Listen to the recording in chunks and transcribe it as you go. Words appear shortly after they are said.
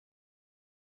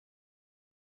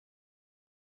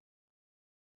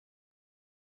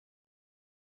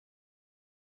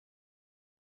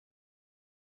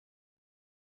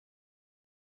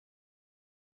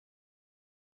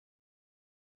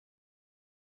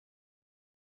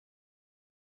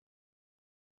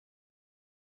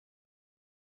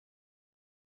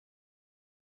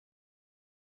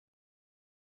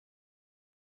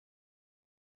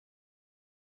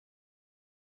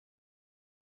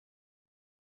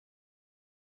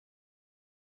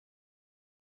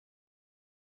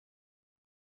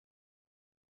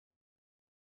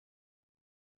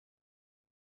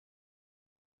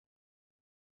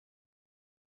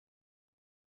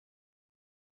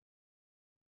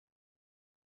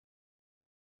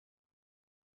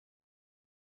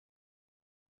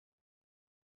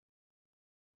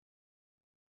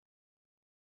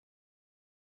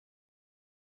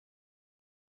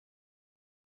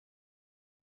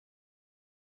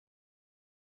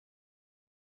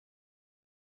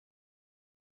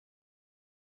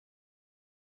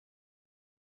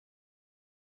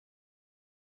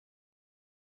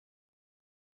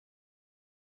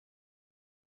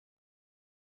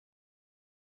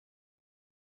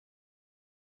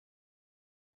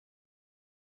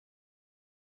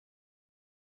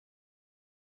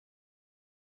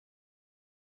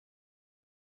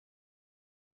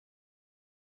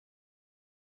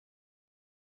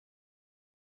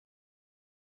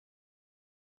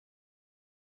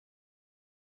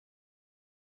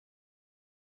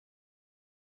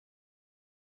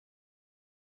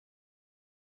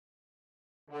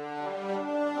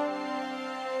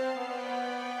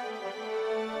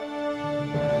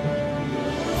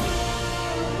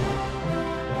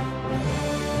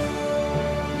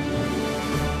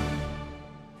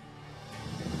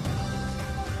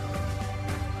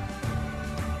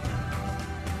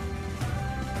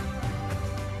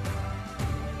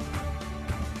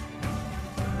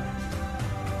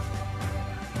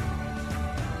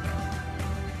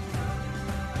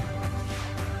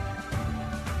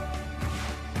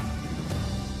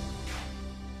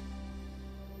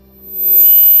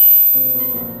You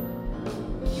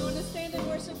want to stand and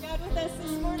worship God with us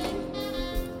this morning?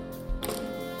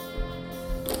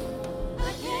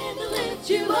 I came to lift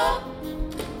you up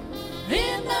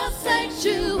in the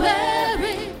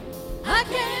sanctuary. I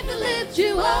came to lift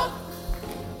you up,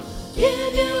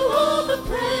 give you all the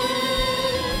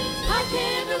praise. I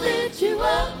came to lift you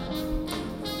up,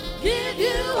 give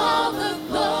you all the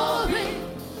glory.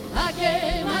 I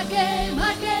came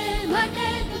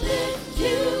to lift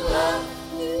you up.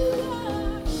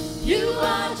 You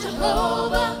are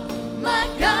Jehovah, my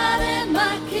God and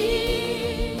my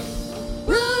King,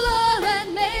 ruler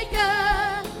and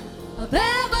maker of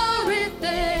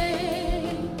everything.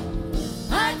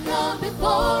 I come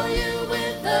before you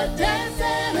with a dance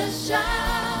and a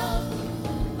shout.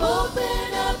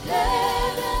 Open up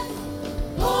heaven,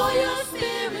 pour your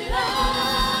spirit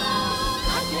out.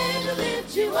 I came to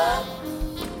lift you up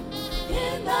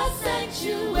in the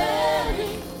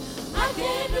sanctuary. I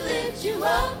came to lift you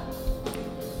up,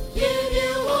 give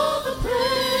you all the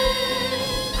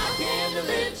praise. I came to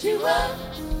lift you up,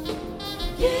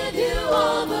 give you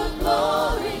all the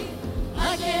glory.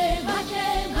 I came to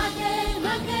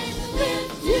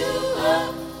lift you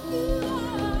up.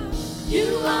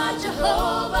 You are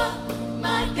Jehovah,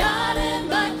 my God and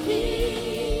my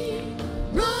King,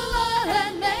 ruler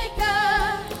and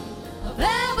maker of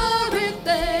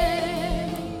everything.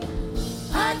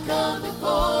 I come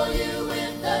before you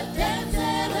with a dance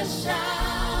and a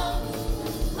shout.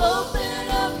 Open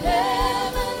up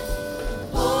heaven,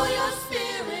 pour your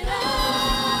spirit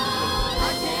out.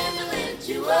 I came to lift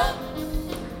you up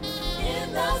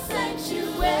in the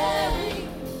sanctuary.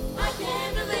 I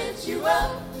came to lift you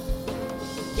up,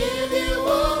 give you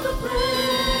all the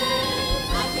praise.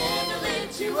 I came to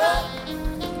lift you up,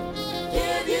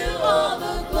 give you all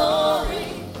the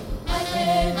glory. I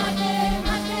came to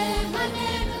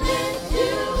lift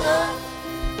you up.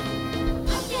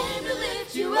 I came to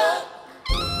lift you up.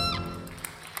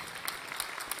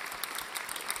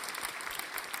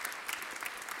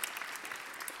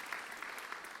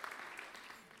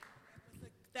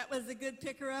 That was a good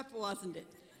picker-up, wasn't it?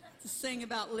 To sing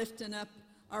about lifting up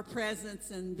our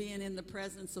presence and being in the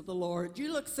presence of the Lord.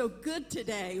 You look so good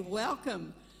today.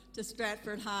 Welcome to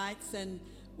Stratford Heights, and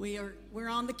we're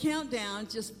on the countdown.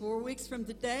 Just 4 weeks from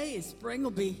today, spring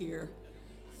will be here.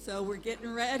 So we're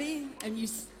getting ready, and you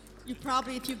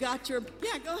probably, if you got your,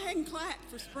 go ahead and clap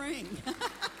for spring.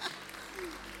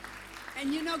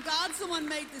 And you know, God's the one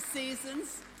made the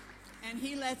seasons, and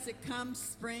he lets it come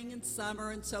spring and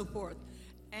summer and so forth.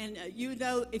 And you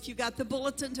know, if you got the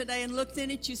bulletin today and looked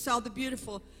in it, you saw the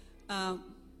beautiful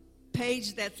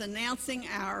page that's announcing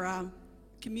our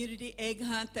community egg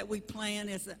hunt that we plan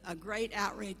as a great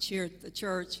outreach here at the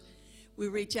church. We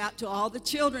reach out to all the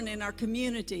children in our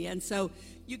community. And so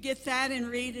you get that and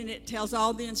read, and it tells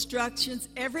all the instructions.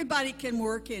 Everybody can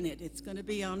work in it. It's going to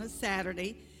be on a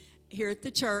Saturday here at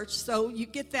the church. So you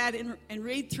get that and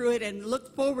read through it and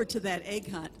look forward to that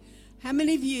egg hunt. How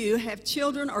many of you have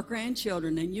children or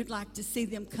grandchildren and you'd like to see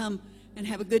them come and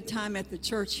have a good time at the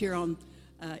church here on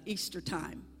Easter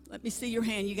time? Let me see your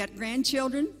hand. You got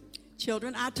grandchildren?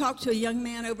 Children? I talked to a young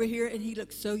man over here, and he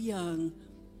looked so young.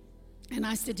 And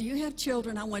I said, do you have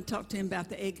children? I want to talk to him about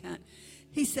the egg hunt.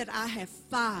 He said, I have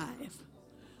 5.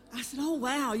 I said, oh,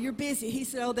 wow, you're busy. He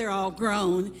said, oh, they're all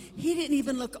grown. He didn't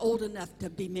even look old enough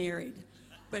to be married.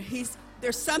 But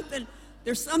there's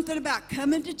something about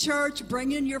coming to church,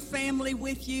 bringing your family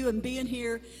with you and being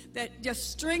here that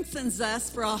just strengthens us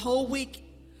for a whole week.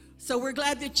 So we're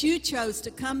glad that you chose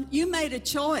to come. You made a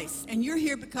choice, and you're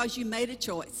here because you made a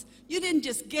choice. You didn't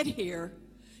just get here.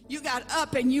 You got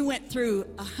up and you went through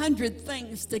 100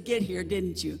 things to get here,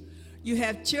 didn't you? You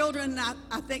have children.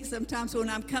 I think sometimes when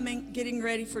I'm getting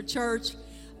ready for church,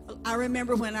 I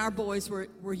remember when our boys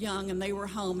were young and they were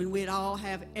home, and we'd all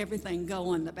have everything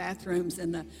going, the bathrooms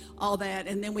and all that.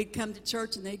 And then we'd come to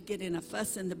church and they'd get in a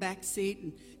fuss in the back seat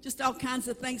and just all kinds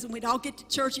of things. And we'd all get to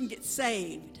church and get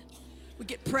saved. We'd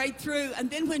get prayed through. And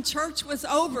then when church was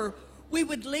over, we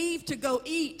would leave to go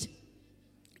eat.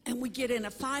 And we'd get in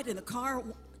a fight in the car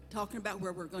talking about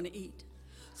where we're going to eat.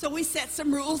 So we set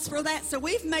some rules for that. So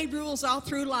we've made rules all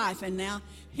through life, and now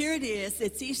here it is.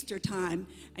 It's Easter time,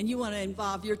 and you want to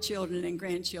involve your children and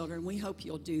grandchildren. We hope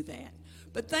you'll do that.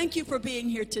 But thank you for being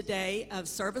here today.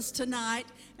 Service tonight,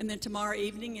 and then tomorrow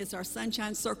evening is our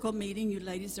Sunshine Circle meeting. You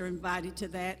ladies are invited to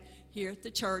that here at the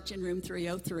church in room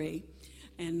 303,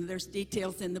 and there's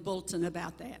details in the bulletin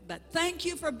about that. But thank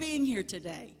you for being here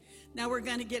today. Now we're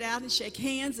going to get out and shake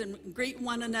hands and greet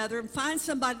one another and find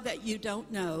somebody that you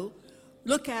don't know.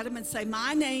 Look at them and say,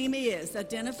 my name is.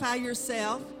 Identify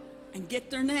yourself and get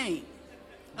their name.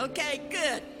 Okay,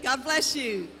 good. God bless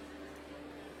you.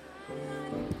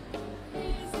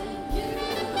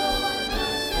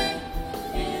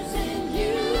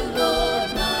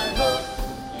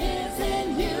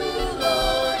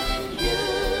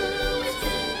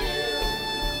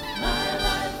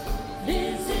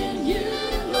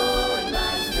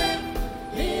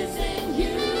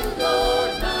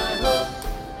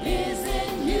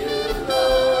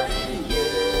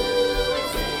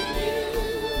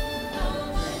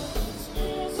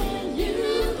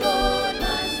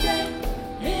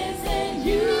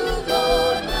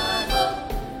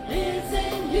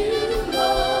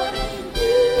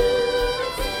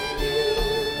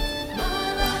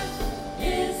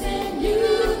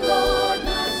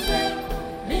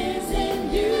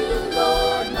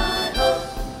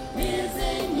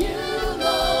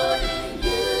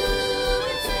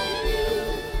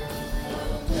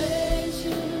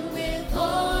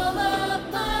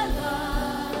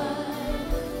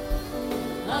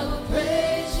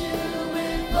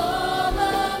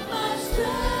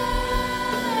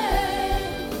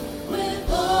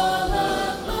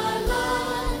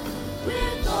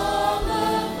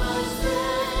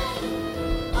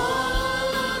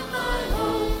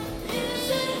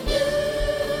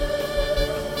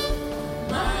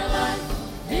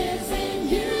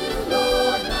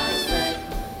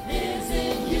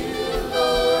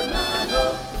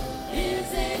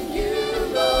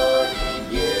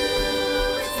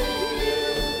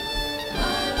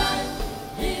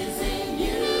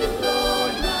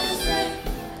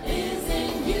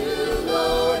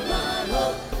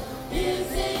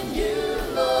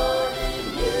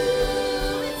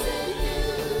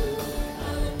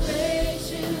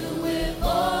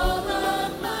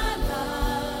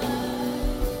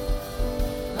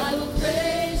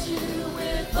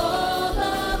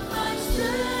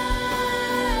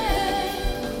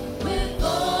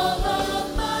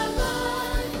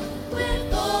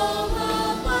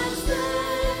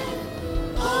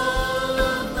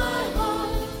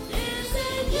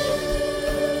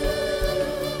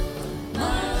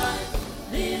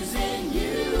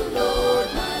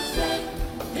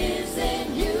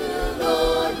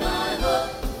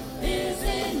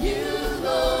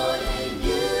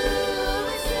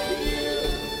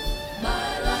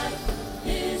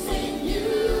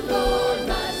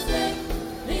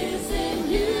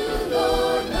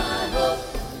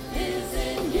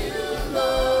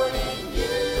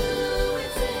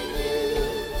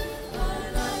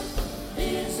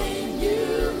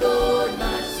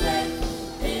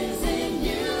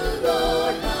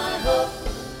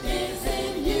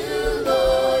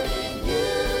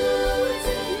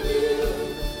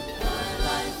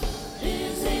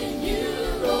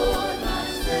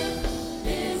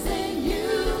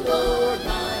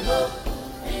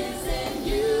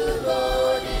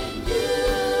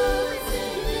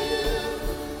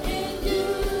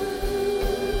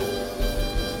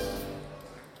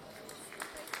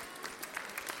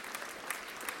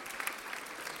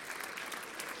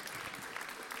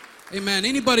 Amen.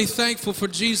 Anybody thankful for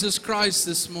Jesus Christ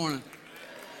this morning?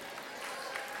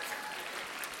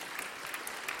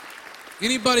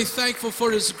 Anybody thankful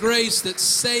for His grace that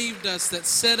saved us, that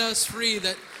set us free,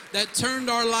 that turned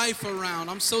our life around?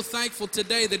 I'm so thankful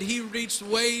today that He reached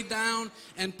way down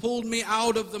and pulled me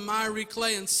out of the miry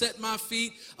clay and set my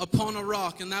feet upon a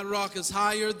rock. And that rock is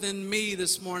higher than me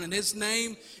this morning. His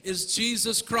name is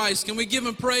Jesus Christ. Can we give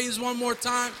Him praise one more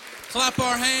time? Clap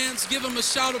our hands, give Him a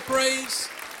shout of praise.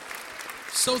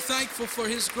 So thankful for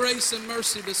His grace and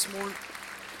mercy this morning.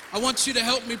 I want you to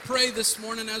help me pray this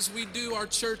morning as we do. Our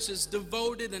church is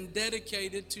devoted and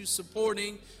dedicated to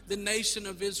supporting the nation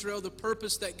of Israel, the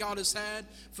purpose that God has had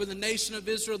for the nation of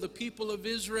Israel, the people of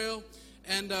Israel.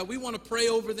 And we want to pray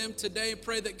over them today and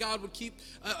pray that God would keep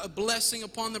a blessing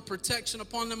upon them, protection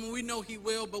upon them. And we know He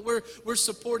will, but we're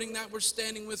supporting that. We're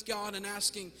standing with God and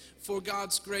asking for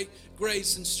God's great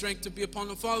grace and strength to be upon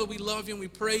them. Father, we love You and we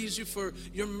praise You for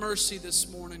Your mercy this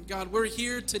morning. God, we're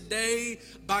here today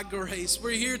by grace.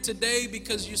 We're here today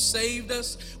because You saved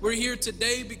us. We're here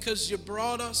today because You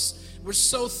brought us. We're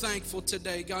so thankful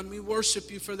today, God, and we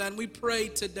worship You for that. And we pray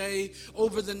today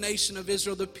over the nation of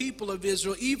Israel, the people of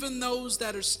Israel, even those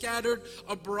that are scattered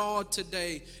abroad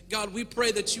today. God, we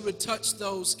pray that You would touch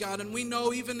those, God. And we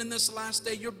know even in this last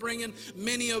day, You're bringing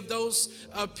many of those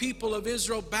people of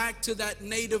Israel back to that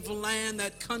native land,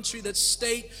 that country, that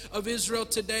state of Israel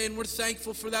today. And we're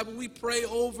thankful for that. But we pray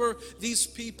over these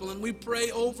people and we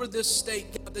pray over this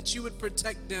state, God, that You would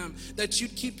protect them, that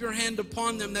You'd keep Your hand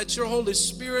upon them, that Your Holy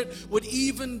Spirit would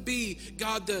even be,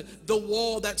 God, the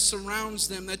wall that surrounds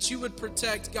them, that you would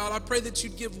protect. God, I pray that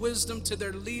you'd give wisdom to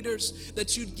their leaders,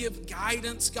 that you'd give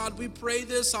guidance. God, we pray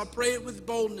this. I pray it with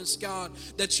boldness, God,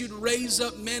 that you'd raise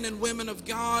up men and women of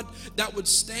God that would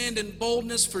stand in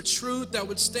boldness for truth, that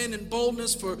would stand in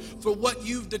boldness for what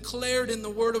you've declared in the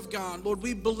Word of God. Lord,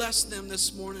 we bless them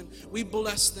this morning. We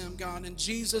bless them, God, in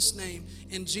Jesus' name,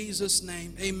 in Jesus'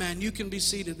 name. Amen. You can be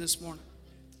seated this morning.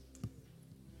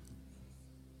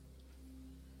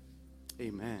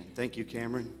 Amen. Thank you,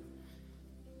 Cameron.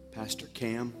 Pastor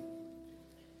Cam.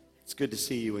 It's good to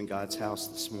see you in God's house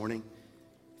this morning.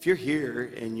 If you're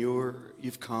here and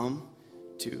you've come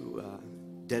to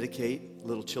dedicate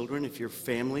little children, if you're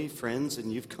family, friends,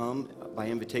 and you've come by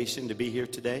invitation to be here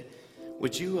today,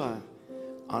 would you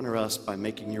honor us by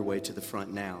making your way to the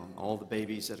front now? All the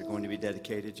babies that are going to be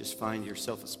dedicated, just find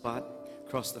yourself a spot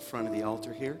across the front of the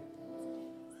altar here.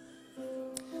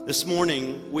 This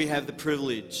morning, we have the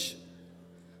privilege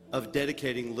of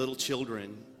dedicating little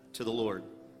children to the Lord.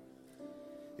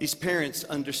 These parents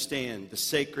understand the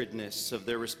sacredness of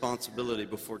their responsibility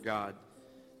before God,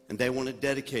 and they want to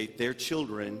dedicate their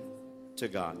children to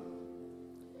God.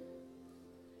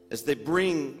 As they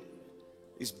bring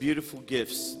these beautiful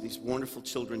gifts, these wonderful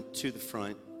children to the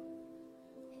front,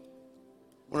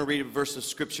 I want to read a verse of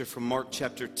scripture from Mark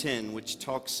chapter 10, which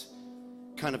talks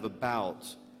kind of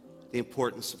about the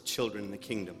importance of children in the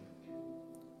kingdom.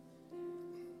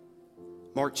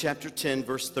 Mark chapter 10,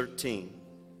 verse 13.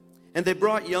 And they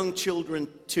brought young children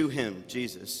to him,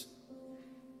 Jesus,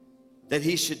 that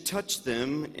he should touch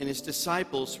them, and his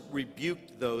disciples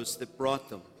rebuked those that brought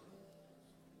them.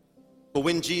 But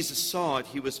when Jesus saw it,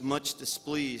 he was much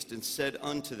displeased and said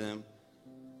unto them,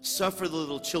 Suffer the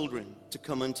little children to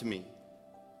come unto me.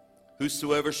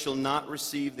 Whosoever shall not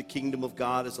receive the kingdom of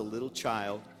God as a little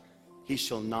child, he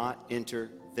shall not enter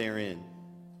therein.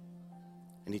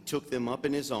 And he took them up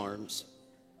in his arms,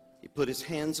 he put his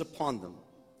hands upon them,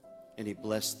 and he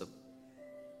blessed them.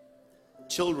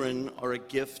 Children are a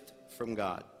gift from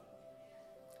God.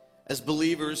 As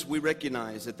believers, we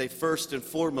recognize that they first and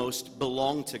foremost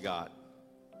belong to God.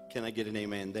 Can I get an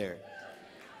amen there?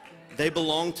 They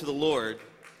belong to the Lord.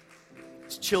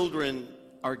 Children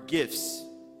are gifts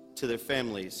to their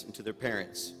families and to their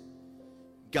parents.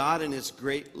 God in his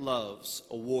great loves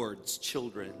awards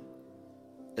children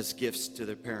as gifts to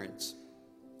their parents.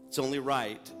 It's only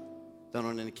right that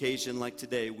on an occasion like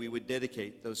today, we would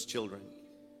dedicate those children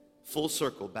full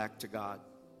circle back to God.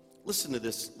 Listen to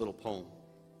this little poem.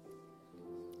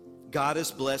 God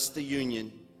has blessed the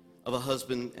union of a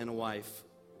husband and a wife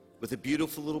with a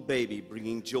beautiful little baby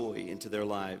bringing joy into their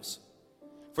lives.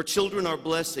 For children are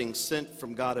blessings sent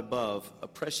from God above, a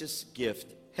precious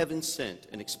gift, heaven sent,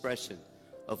 an expression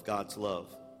of God's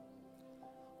love.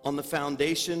 On the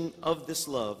foundation of this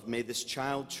love, may this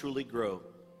child truly grow,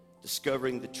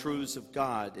 discovering the truths of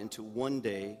God, and to one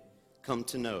day come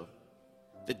to know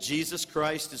that Jesus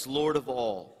Christ is Lord of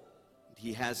all.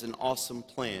 He has an awesome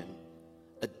plan,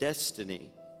 a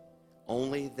destiny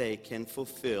only they can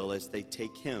fulfill as they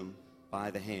take him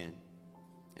by the hand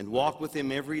and walk with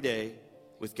him every day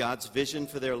with God's vision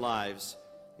for their lives,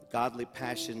 and godly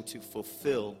passion to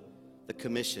fulfill the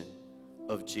commission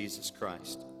of Jesus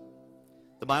Christ.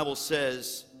 The Bible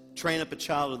says, train up a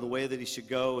child in the way that he should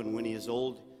go, and when he is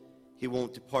old, he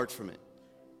won't depart from it.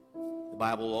 The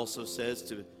Bible also says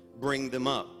to bring them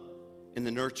up in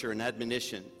the nurture and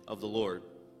admonition of the Lord.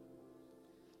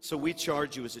 So we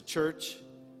charge you as a church,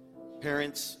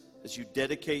 parents, as you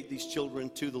dedicate these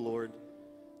children to the Lord,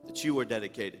 that you are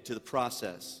dedicated to the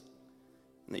process,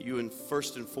 and that you,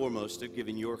 first and foremost, are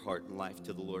giving your heart and life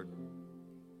to the Lord.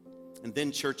 And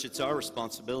then, church, it's our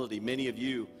responsibility. Many of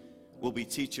you will be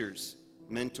teachers,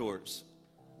 mentors,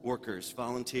 workers,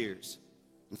 volunteers.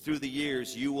 And through the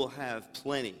years, you will have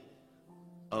plenty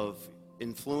of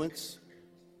influence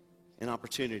and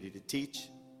opportunity to teach,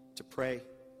 to pray,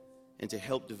 and to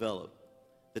help develop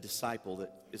the disciple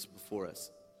that is before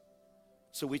us.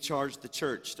 So we charge the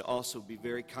church to also be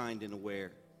very kind and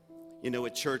aware. You know, a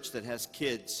church that has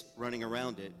kids running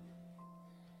around it,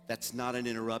 that's not an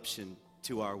interruption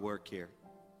to our work here.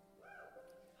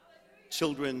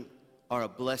 Children are a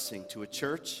blessing to a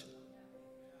church,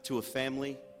 to a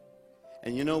family.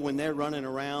 And you know, when they're running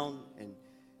around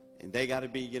and they got to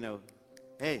be,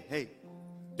 hey,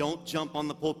 don't jump on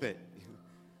the pulpit.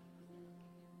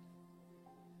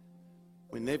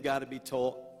 When they've got to be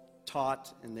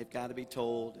taught and they've got to be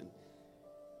told,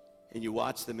 and you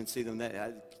watch them and see them,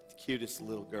 the cutest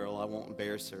little girl, I won't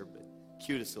embarrass her, but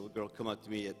cutest little girl come up to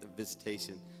me at the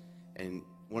visitation and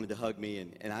wanted to hug me.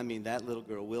 And I mean, that little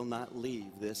girl will not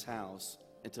leave this house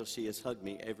until she has hugged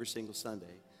me every single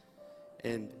Sunday.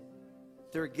 And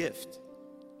they're a gift.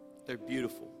 They're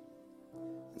beautiful.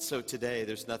 And so today,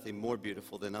 there's nothing more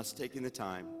beautiful than us taking the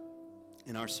time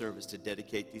in our service to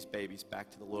dedicate these babies back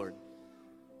to the Lord.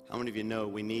 How many of you know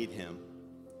we need him?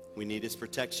 We need his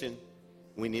protection.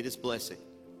 We need his blessing.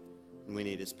 And we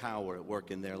need his power at work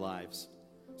in their lives.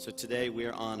 So today, we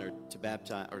are honored to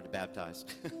baptize,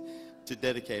 to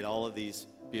dedicate all of these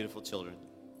beautiful children.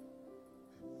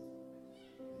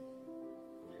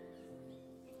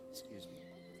 Excuse me.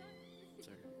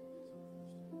 Sorry.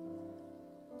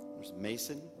 There's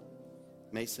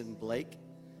Mason Blake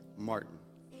Martin,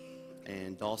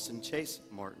 and Dawson Chase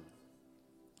Martin.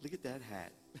 Look at that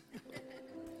hat.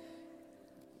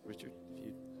 Richard, if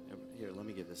you, here, let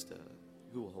me give this to,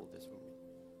 who will hold this for me?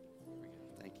 There we go.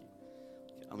 Thank you.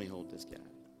 Okay, let me hold this guy.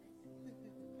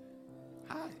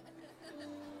 Hi.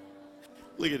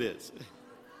 Look at this.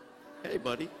 Hey,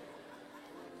 buddy.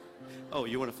 Oh,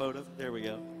 you want a photo? There we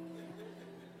go.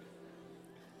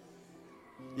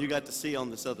 You got to see on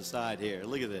this other side here.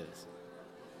 Look at this.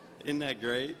 Isn't that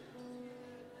great?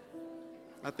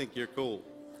 I think you're cool.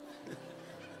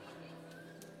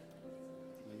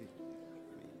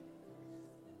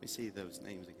 Let me see those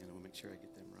names again. I want to make sure I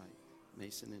get them right.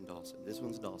 Mason and Dawson. This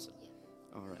one's Dawson.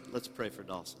 All right, let's pray for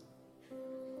Dawson.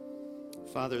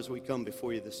 Father, as we come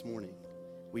before you this morning,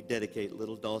 we dedicate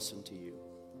little Dawson to you.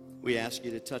 We ask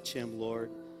you to touch him, Lord.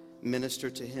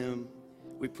 Minister to him.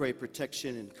 We pray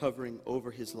protection and covering over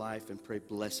his life and pray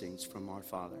blessings from our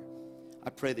Father.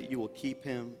 I pray that you will keep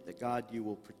him, that God, you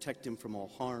will protect him from all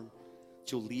harm,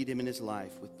 that you'll lead him in his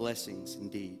life with blessings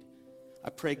indeed. I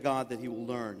pray, God, that he will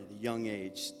learn at a young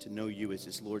age to know you as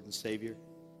his Lord and Savior.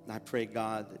 And I pray,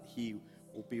 God, that he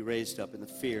will be raised up in the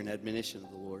fear and admonition of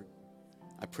the Lord.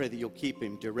 I pray that you'll keep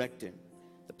him, direct him,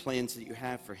 the plans that you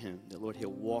have for him, that, Lord,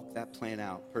 he'll walk that plan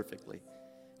out perfectly.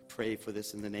 I pray for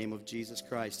this in the name of Jesus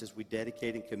Christ as we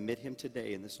dedicate and commit him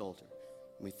today in this altar.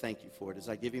 And we thank you for it. As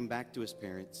I give him back to his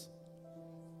parents,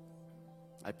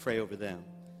 I pray over them.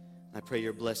 I pray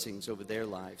your blessings over their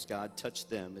lives. God, touch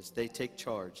them as they take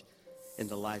charge in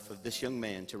the life of this young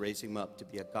man to raise him up to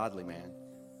be a godly man.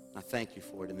 I thank you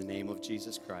for it in the name of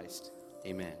Jesus Christ.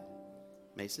 Amen.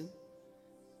 Mason?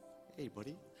 Hey,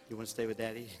 buddy. You want to stay with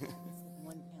Daddy?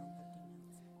 1 pound,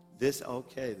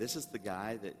 This is the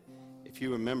guy that, if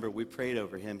you remember, we prayed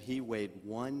over him. He weighed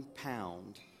 1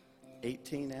 pound,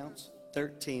 13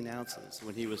 ounces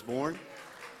when he was born.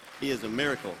 He is a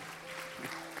miracle.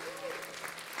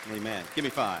 Amen. Give me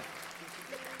 5.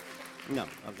 No,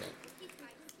 okay.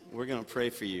 We're going to pray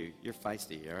for you. You're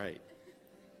feisty, all right.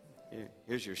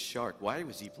 Here's your shark. Why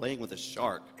was he playing with a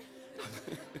shark?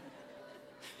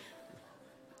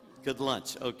 Good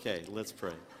lunch. Okay, let's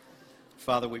pray.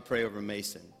 Father, we pray over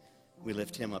Mason. We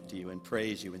lift him up to you and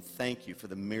praise you and thank you for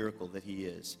the miracle that he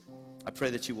is. I pray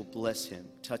that you will bless him,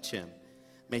 touch him.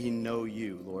 May he know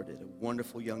you, Lord, at a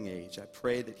wonderful young age. I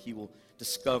pray that he will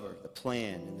discover the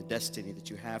plan and the destiny that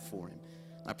you have for him.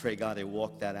 I pray, God, he'll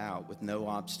walk that out with no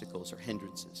obstacles or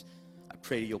hindrances. I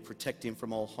pray you'll protect him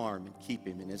from all harm and keep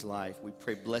him in his life. We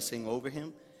pray blessing over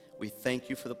him. We thank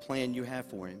you for the plan you have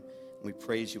for him. And we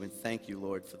praise you and thank you,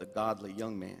 Lord, for the godly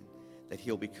young man that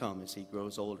he'll become as he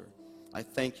grows older. I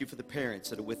thank you for the parents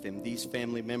that are with him, these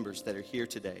family members that are here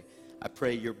today. I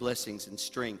pray your blessings and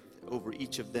strength over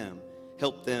each of them.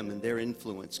 Help them and their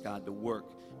influence, God, to work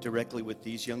directly with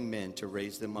these young men to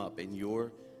raise them up in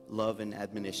your love and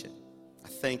admonition. I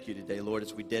thank you today, Lord,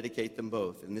 as we dedicate them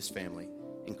both in this family.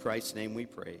 In Christ's name we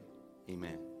pray.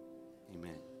 Amen.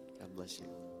 Amen. God bless you.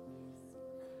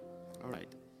 All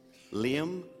right.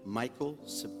 Liam Michael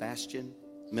Sebastian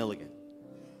Milligan.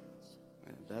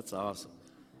 That's awesome.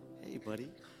 Hey, buddy.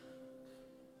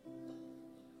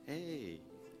 Hey,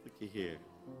 looky here.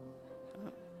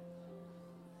 Oh.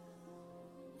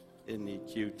 Isn't he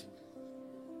cute?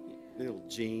 Little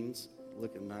jeans,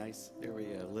 looking nice. There we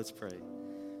go. Let's pray.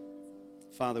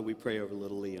 Father, we pray over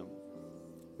little Liam.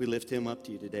 We lift him up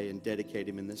to you today and dedicate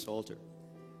him in this altar.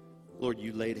 Lord,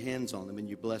 you laid hands on them and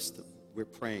you blessed them. We're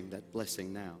praying that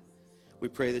blessing now. We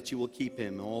pray that you will keep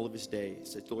him all of his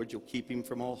days, that, Lord, you'll keep him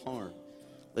from all harm.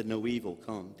 Let no evil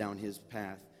come down his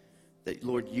path, that,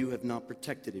 Lord, you have not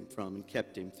protected him from and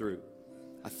kept him through.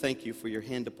 I thank you for your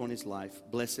hand upon his life.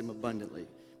 Bless him abundantly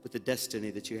with the destiny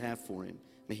that you have for him.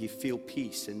 May he feel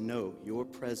peace and know your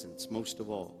presence most of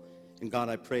all. And God,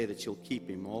 I pray that you'll keep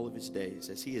him all of his days.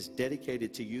 As he is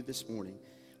dedicated to you this morning,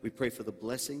 we pray for the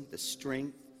blessing, the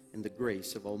strength, and the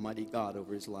grace of Almighty God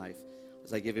over his life.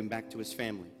 As I give him back to his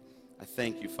family, I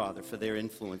thank you, Father, for their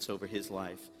influence over his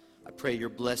life. I pray your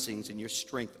blessings and your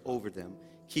strength over them.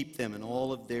 Keep them in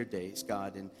all of their days,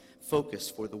 God, and focus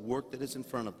for the work that is in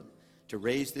front of them to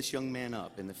raise this young man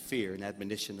up in the fear and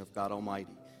admonition of God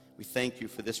Almighty. We thank you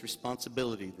for this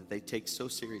responsibility that they take so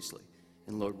seriously.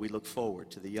 And Lord, we look forward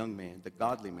to the young man, the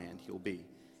godly man he'll be.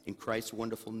 In Christ's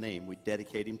wonderful name, we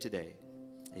dedicate him today.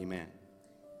 Amen.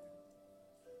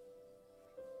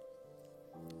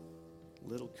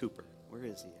 Little Cooper, where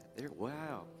is he at? There,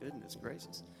 wow, goodness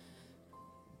gracious.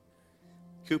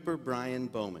 Cooper Brian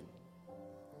Bowman.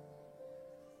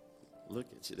 Look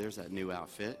at you, there's that new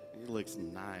outfit. He looks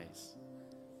nice.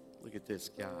 Look at this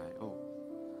guy, oh.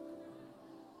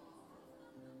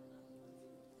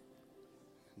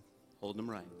 Holding him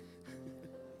right.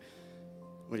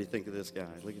 What do you think of this guy?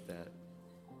 Look at that.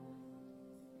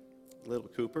 Little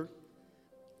Cooper.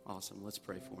 Awesome. Let's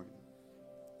pray for him.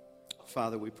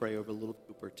 Father, we pray over little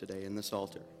Cooper today in this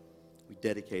altar. We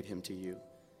dedicate him to you.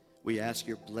 We ask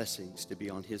your blessings to be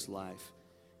on his life.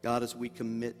 God, as we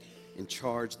commit and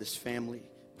charge this family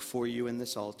before you in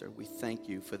this altar, we thank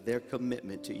you for their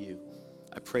commitment to you.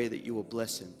 I pray that you will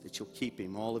bless him, that you'll keep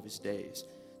him all of his days.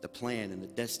 The plan and the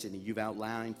destiny you've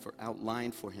outlined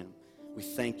for him. We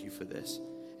thank you for this.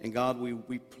 And God,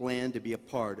 we plan to be a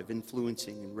part of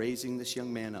influencing and raising this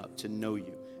young man up to know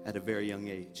you at a very young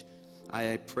age.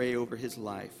 I pray over his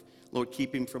life. Lord,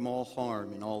 keep him from all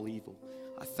harm and all evil.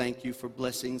 I thank you for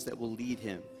blessings that will lead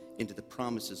him into the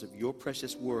promises of your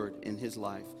precious word in his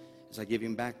life. As I give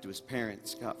him back to his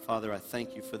parents, God, Father, I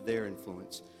thank you for their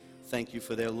influence. Thank you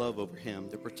for their love over him,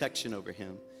 their protection over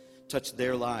him. Touch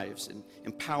their lives and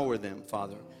empower them,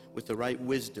 Father, with the right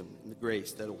wisdom and the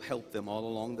grace that will help them all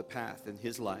along the path in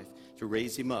his life to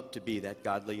raise him up to be that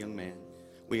godly young man.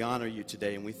 We honor you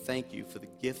today, and we thank you for the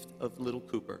gift of little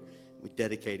Cooper. We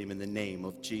dedicate him in the name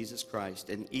of Jesus Christ.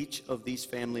 And each of these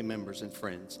family members and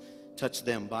friends, touch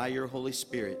them by your Holy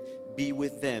Spirit. Be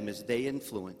with them as they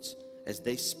influence, as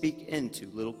they speak into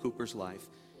little Cooper's life.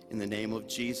 In the name of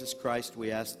Jesus Christ,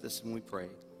 we ask this and we pray.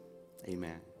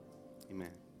 Amen.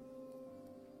 Amen.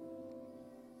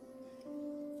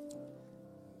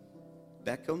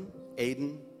 Beckham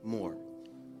Aiden Moore.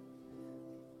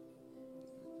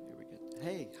 Here we go.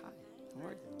 Hey, hi. How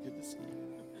are you? Good to see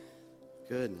you.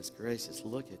 Goodness gracious,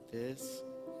 look at this.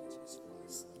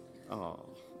 Oh,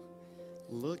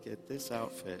 look at this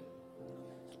outfit.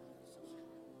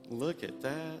 Look at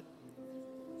that.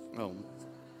 Oh.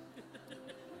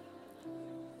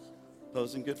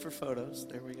 Posing good for photos.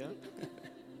 There we go.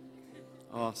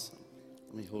 Awesome.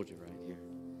 Let me hold you right here.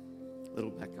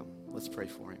 Little Beckham, let's pray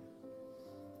for him.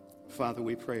 Father,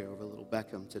 we pray over little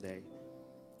Beckham today.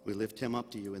 We lift him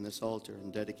up to you in this altar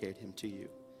and dedicate him to you.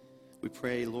 We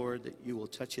pray, Lord, that you will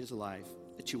touch his life,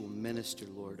 that you will minister,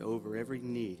 Lord, over every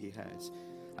need he has.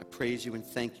 I praise you and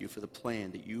thank you for the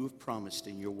plan that you have promised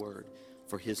in your word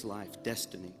for his life,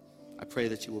 destiny. I pray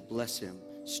that you will bless him,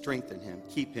 strengthen him,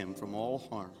 keep him from all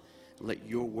harm, and let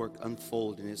your work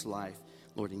unfold in his life,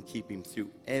 Lord, and keep him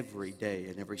through every day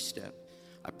and every step.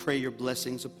 I pray your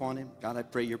blessings upon him. God, I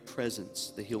pray your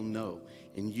presence, that he'll know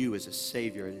in you as a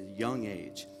Savior at a young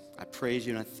age. I praise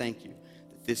you and I thank you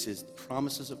that this is the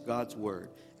promises of God's word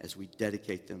as we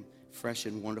dedicate them fresh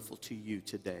and wonderful to you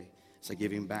today. As I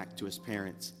give him back to his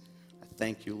parents, I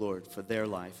thank you, Lord, for their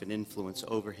life and influence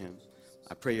over him.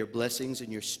 I pray your blessings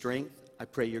and your strength. I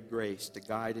pray your grace to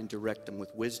guide and direct them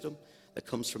with wisdom that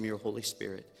comes from your Holy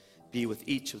Spirit. Be with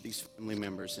each of these family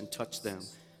members and touch them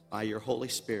by your Holy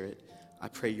Spirit. I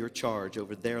pray your charge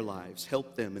over their lives.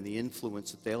 Help them in the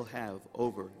influence that they'll have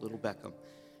over little Beckham.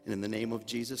 And in the name of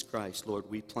Jesus Christ, Lord,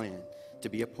 we plan to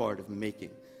be a part of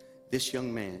making this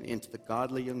young man into the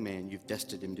godly young man you've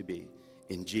destined him to be.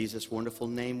 In Jesus' wonderful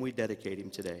name, we dedicate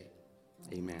him today.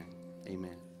 Amen.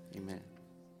 Amen. Amen.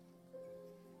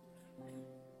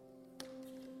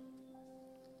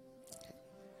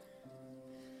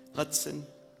 Hudson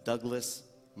Douglas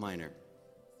Minor.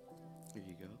 Here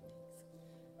you go.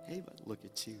 Hey, but look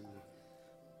at you.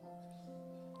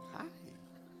 Hi.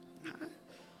 Hi.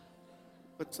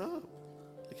 What's up?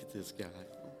 Look at this guy.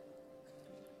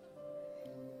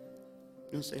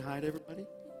 You want to say hi to everybody?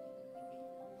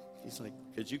 He's like,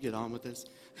 could you get on with this?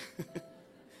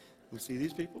 You see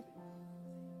these people?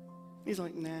 He's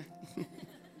like, nah.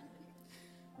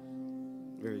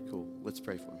 Very cool. Let's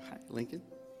pray for him. Hi, Lincoln.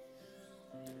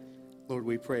 Lord,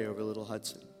 we pray over little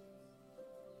Hudson.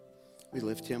 We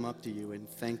lift him up to you and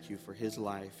thank you for his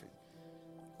life. And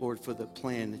Lord, for the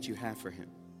plan that you have for him.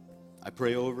 I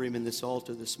pray over him in this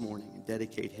altar this morning and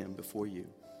dedicate him before you.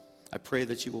 I pray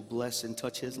that you will bless and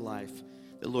touch his life.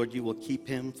 That, Lord, you will keep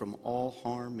him from all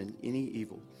harm and any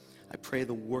evil. I pray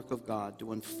the work of God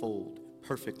to unfold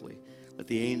perfectly. Let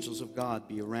the angels of God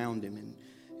be around him and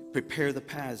prepare the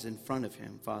paths in front of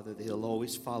him, Father, that he'll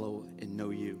always follow and know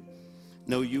you.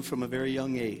 know you from a very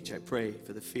young age. I pray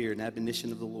for the fear and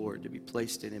admonition of the Lord to be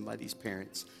placed in him by these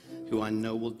parents who I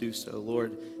know will do so.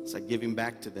 Lord, as I give him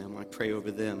back to them, I pray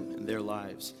over them and their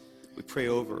lives. We pray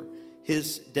over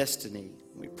his destiny.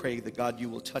 We pray that, God, you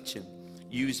will touch him,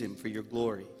 use him for your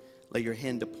glory. Lay your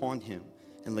hand upon him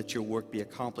and let your work be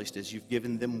accomplished as you've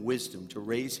given them wisdom to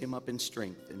raise him up in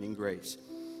strength and in grace.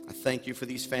 I thank you for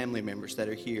these family members that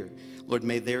are here. Lord,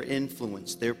 may their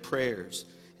influence, their prayers,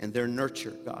 and their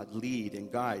nurture, God, lead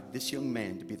and guide this young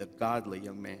man to be the godly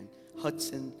young man,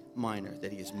 Hudson Minor,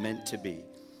 that he is meant to be.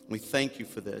 We thank you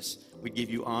for this. We give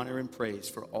you honor and praise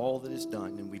for all that is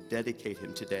done, and we dedicate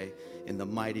him today in the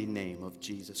mighty name of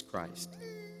Jesus Christ.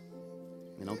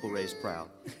 And Uncle Ray's proud.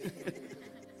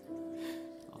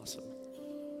 Awesome.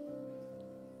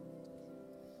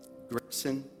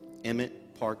 Grayson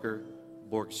Emmett Parker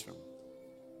Borgstrom.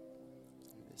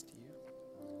 This to you.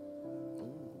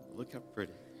 Oh, look how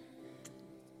pretty.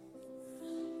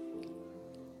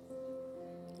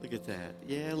 Look at that.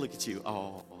 Yeah, look at you.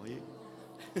 Oh,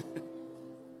 yeah.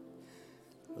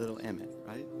 Little Emmett,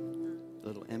 right?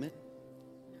 Little Emmett?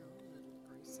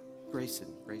 Grayson.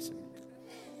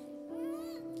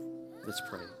 Let's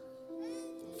pray.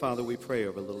 Father, we pray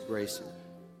over little Grayson.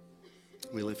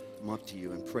 We lift him up to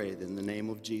you and pray that in the name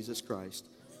of Jesus Christ,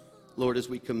 Lord, as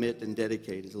we commit and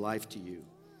dedicate his life to you,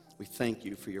 we thank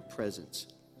you for your presence,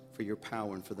 for your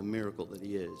power, and for the miracle that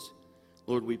he is.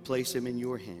 Lord, we place him in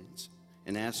your hands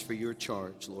and ask for your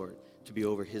charge, Lord, to be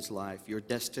over his life, your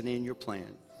destiny and your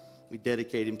plan. We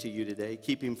dedicate him to you today.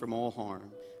 Keep him from all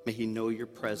harm. May he know your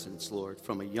presence, Lord,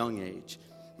 from a young age.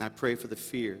 And I pray for the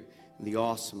fear and the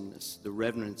awesomeness, the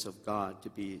reverence of God to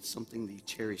be something that he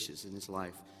cherishes in his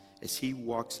life as he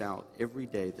walks out every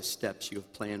day the steps you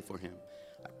have planned for him.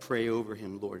 I pray over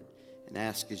him, Lord, and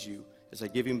ask as I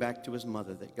give him back to his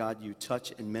mother, that God, you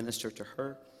touch and minister to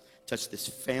her, touch this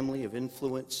family of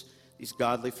influence, these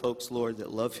godly folks, Lord,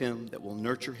 that love him, that will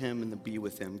nurture him and be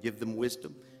with him. Give them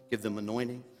wisdom, give them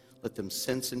anointing. Let them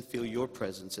sense and feel your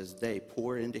presence as they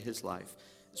pour into his life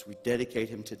as we dedicate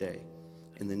him today.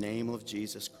 In the name of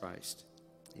Jesus Christ,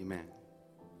 amen.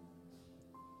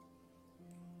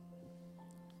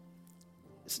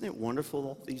 Isn't it wonderful,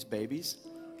 all these babies?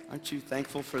 Aren't you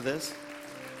thankful for this?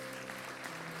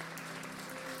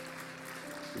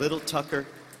 Little Tucker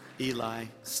Eli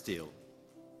Steele.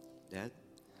 Dad?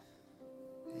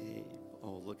 Hey,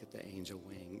 oh, look at the angel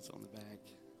wings on the back.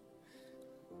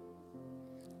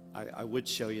 I would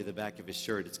show you the back of his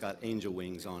shirt. It's got angel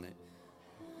wings on it.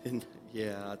 And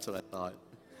yeah, that's what I thought.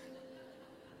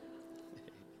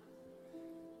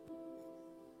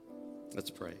 Let's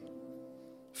pray.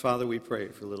 Father, we pray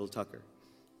for little Tucker.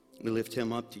 We lift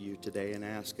him up to you today and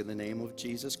ask in the name of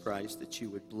Jesus Christ that you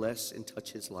would bless and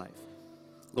touch his life.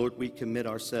 Lord, we commit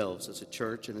ourselves as a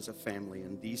church and as a family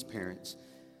and these parents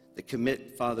that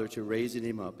commit, Father, to raising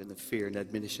him up in the fear and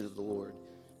admonition of the Lord,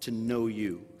 to know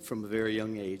you from a very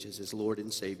young age as his Lord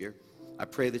and Savior. I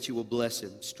pray that you will bless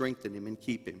him, strengthen him, and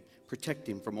keep him, protect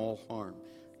him from all harm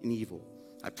and evil.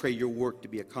 I pray your work to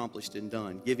be accomplished and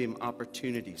done. Give him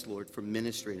opportunities, Lord, for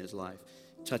ministry in his life.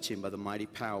 Touch him by the mighty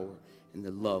power and the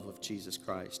love of Jesus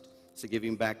Christ. So give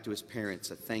him back to his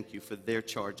parents. I thank you for their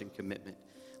charge and commitment.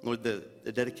 Lord, the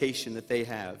dedication that they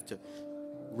have to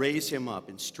raise him up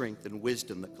in strength and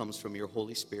wisdom that comes from your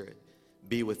Holy Spirit.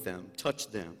 Be with them, touch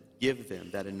them, give them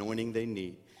that anointing they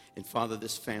need. And Father,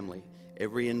 this family,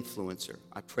 every influencer,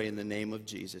 I pray in the name of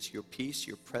Jesus, your peace,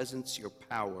 your presence, your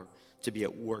power to be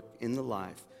at work in the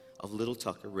life of little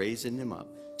Tucker, raising him up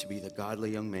to be the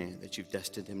godly young man that you've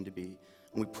destined him to be.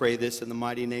 And we pray this in the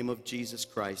mighty name of Jesus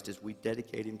Christ as we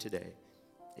dedicate him today.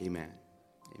 Amen.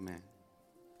 Amen.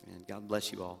 And God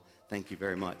bless you all. Thank you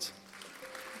very much.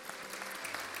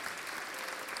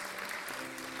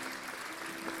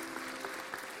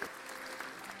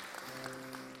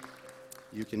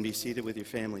 You can be seated with your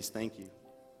families. Thank you.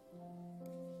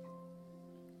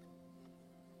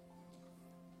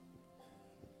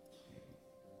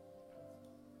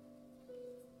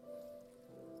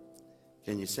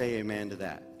 Can you say amen to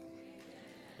that?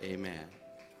 Amen.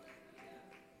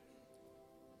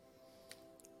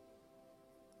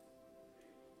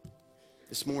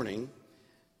 This morning,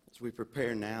 as we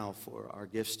prepare now for our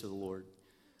gifts to the Lord,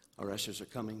 our ushers are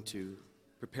coming to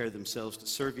prepare themselves to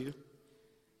serve you.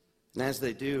 And as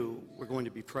they do, we're going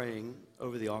to be praying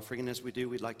over the offering. And as we do,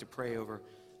 we'd like to pray over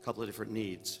a couple of different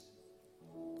needs.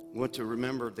 We want to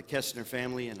remember the Kessner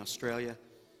family in Australia.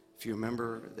 If you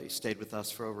remember, they stayed with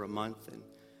us for over a month and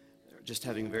they're just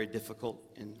having a very difficult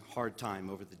and hard time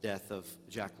over the death of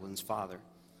Jacqueline's father.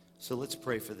 So let's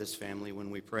pray for this family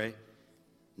when we pray.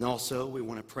 And also, we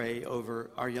want to pray over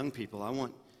our young people. I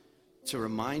want to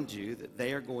remind you that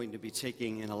they are going to be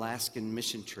taking an Alaskan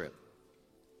mission trip.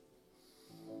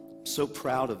 I'm so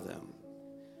proud of them,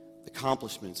 the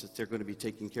accomplishments that they're going to be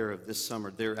taking care of this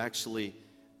summer. They're actually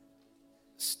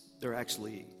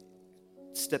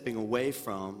stepping away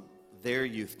from their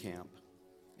youth camp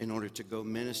in order to go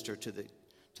minister to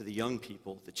the young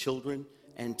people, the children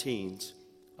and teens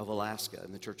of Alaska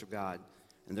in the Church of God.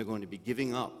 And they're going to be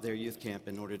giving up their youth camp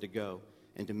in order to go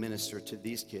and to minister to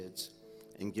these kids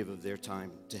and give of their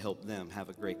time to help them have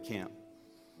a great camp.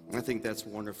 And I think that's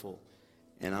wonderful,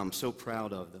 and I'm so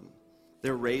proud of them.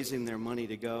 They're raising their money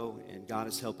to go, and God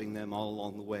is helping them all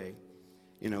along the way.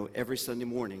 You know, every Sunday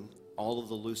morning, all of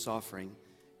the loose offering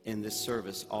in this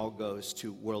service all goes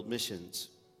to world missions.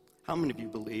 How many of you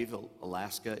believe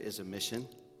Alaska is a mission?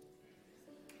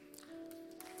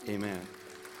 Amen.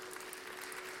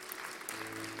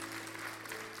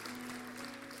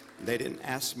 They didn't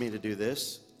ask me to do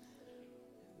this.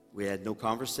 We had no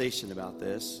conversation about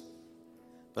this.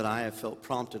 But I have felt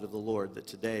prompted of the Lord that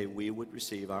today we would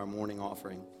receive our morning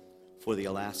offering for the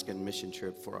Alaskan mission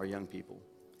trip for our young people.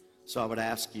 So I would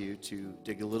ask you to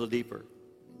dig a little deeper,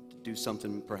 to do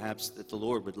something perhaps that the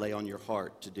Lord would lay on your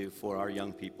heart to do for our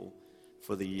young people,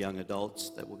 for the young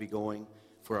adults that will be going,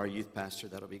 for our youth pastor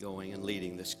that will be going and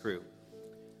leading this crew.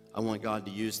 I want God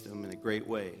to use them in a great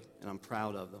way, and I'm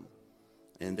proud of them.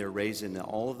 And they're raising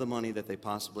all of the money that they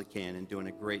possibly can and doing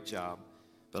a great job.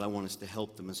 But I want us to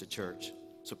help them as a church.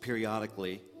 So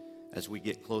periodically, as we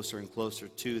get closer and closer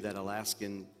to that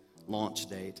Alaskan launch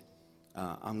date,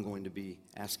 I'm going to be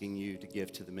asking you to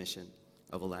give to the mission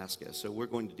of Alaska. So we're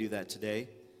going to do that today.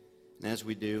 And as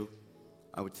we do,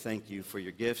 I would thank you for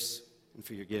your gifts and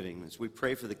for your giving. As we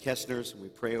pray for the Kessners and we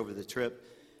pray over the trip,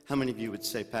 how many of you would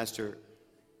say, Pastor,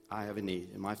 I have a need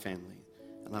in my family,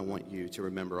 and I want you to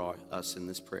remember us in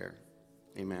this prayer?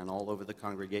 Amen. All over the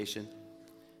congregation.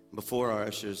 Before our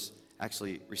ushers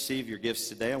actually receive your gifts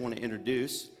today, I want to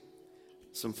introduce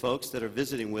some folks that are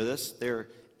visiting with us. They're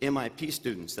MIP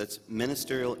students. That's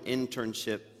Ministerial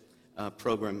Internship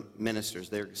Program ministers.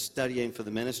 They're studying for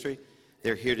the ministry.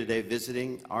 They're here today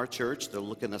visiting our church. They're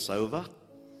looking us over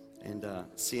and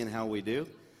seeing how we do.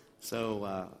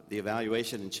 So the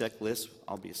evaluation and checklist,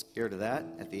 I'll be scared of that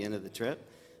at the end of the trip.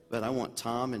 But I want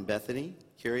Tom and Bethany,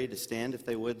 Carrie, to stand if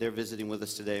they would. They're visiting with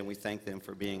us today, and we thank them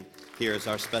for being here as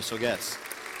our special guests.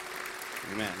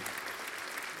 Amen.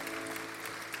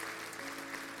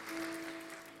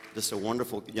 Just a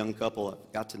wonderful young couple.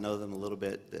 I got to know them a little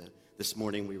bit. This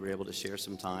morning we were able to share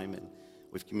some time, and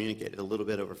we've communicated a little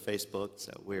bit over Facebook,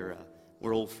 so we're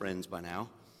old friends by now.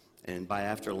 And by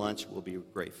after lunch, we'll be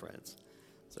great friends.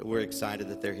 So we're excited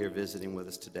that they're here visiting with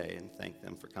us today, and thank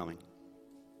them for coming.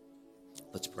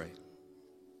 Let's pray.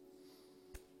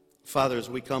 Father, as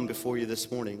we come before you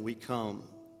this morning, we come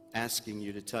asking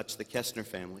you to touch the Kessner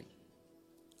family.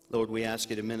 Lord, we ask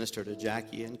you to minister to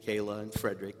Jackie and Kayla and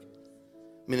Frederick.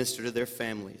 Minister to their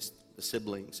families, the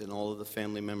siblings, and all of the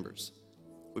family members.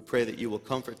 We pray that you will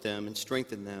comfort them and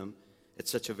strengthen them at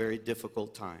such a very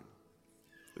difficult time.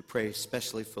 We pray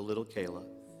especially for little Kayla,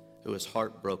 who is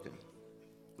heartbroken.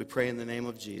 We pray in the name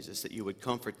of Jesus that you would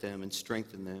comfort them and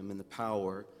strengthen them in the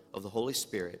power of the Holy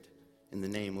Spirit in the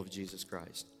name of Jesus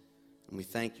Christ. And we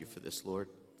thank you for this, Lord.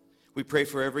 We pray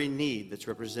for every need that's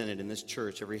represented in this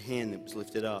church, every hand that was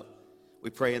lifted up. We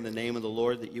pray in the name of the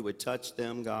Lord that you would touch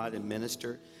them, God, and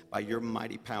minister by your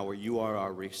mighty power. You are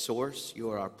our resource. You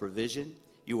are our provision.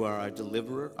 You are our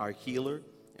deliverer, our healer.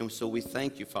 And so we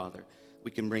thank you, Father.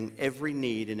 We can bring every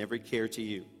need and every care to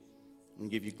you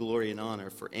and give you glory and honor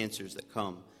for answers that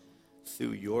come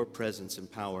through your presence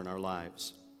and power in our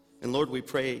lives. And Lord, we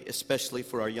pray especially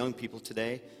for our young people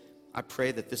today. I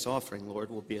pray that this offering, Lord,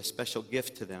 will be a special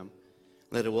gift to them,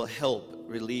 that it will help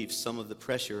relieve some of the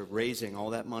pressure of raising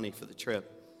all that money for the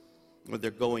trip, where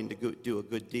they're going to do a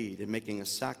good deed and making a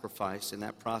sacrifice in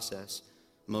that process.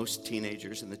 Most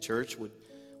teenagers in the church would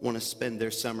want to spend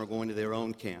their summer going to their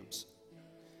own camps.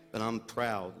 But I'm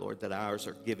proud, Lord, that ours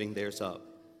are giving theirs up,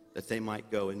 that they might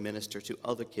go and minister to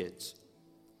other kids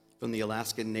from the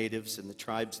Alaskan natives and the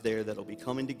tribes there that will be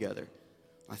coming together.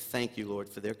 I thank you, Lord,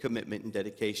 for their commitment and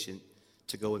dedication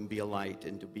to go and be a light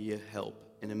and to be a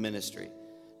help and a ministry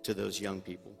to those young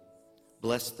people.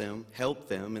 Bless them, help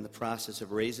them in the process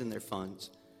of raising their funds,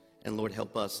 and Lord,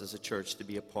 help us as a church to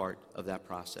be a part of that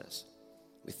process.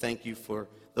 We thank you for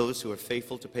those who are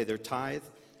faithful to pay their tithe,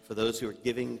 for those who are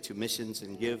giving to missions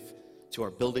and give to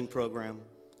our building program.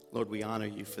 Lord, we honor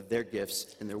you for their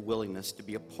gifts and their willingness to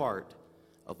be a part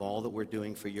of all that we're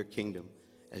doing for your kingdom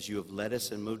as you have led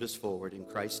us and moved us forward. In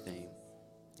Christ's name,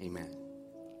 amen.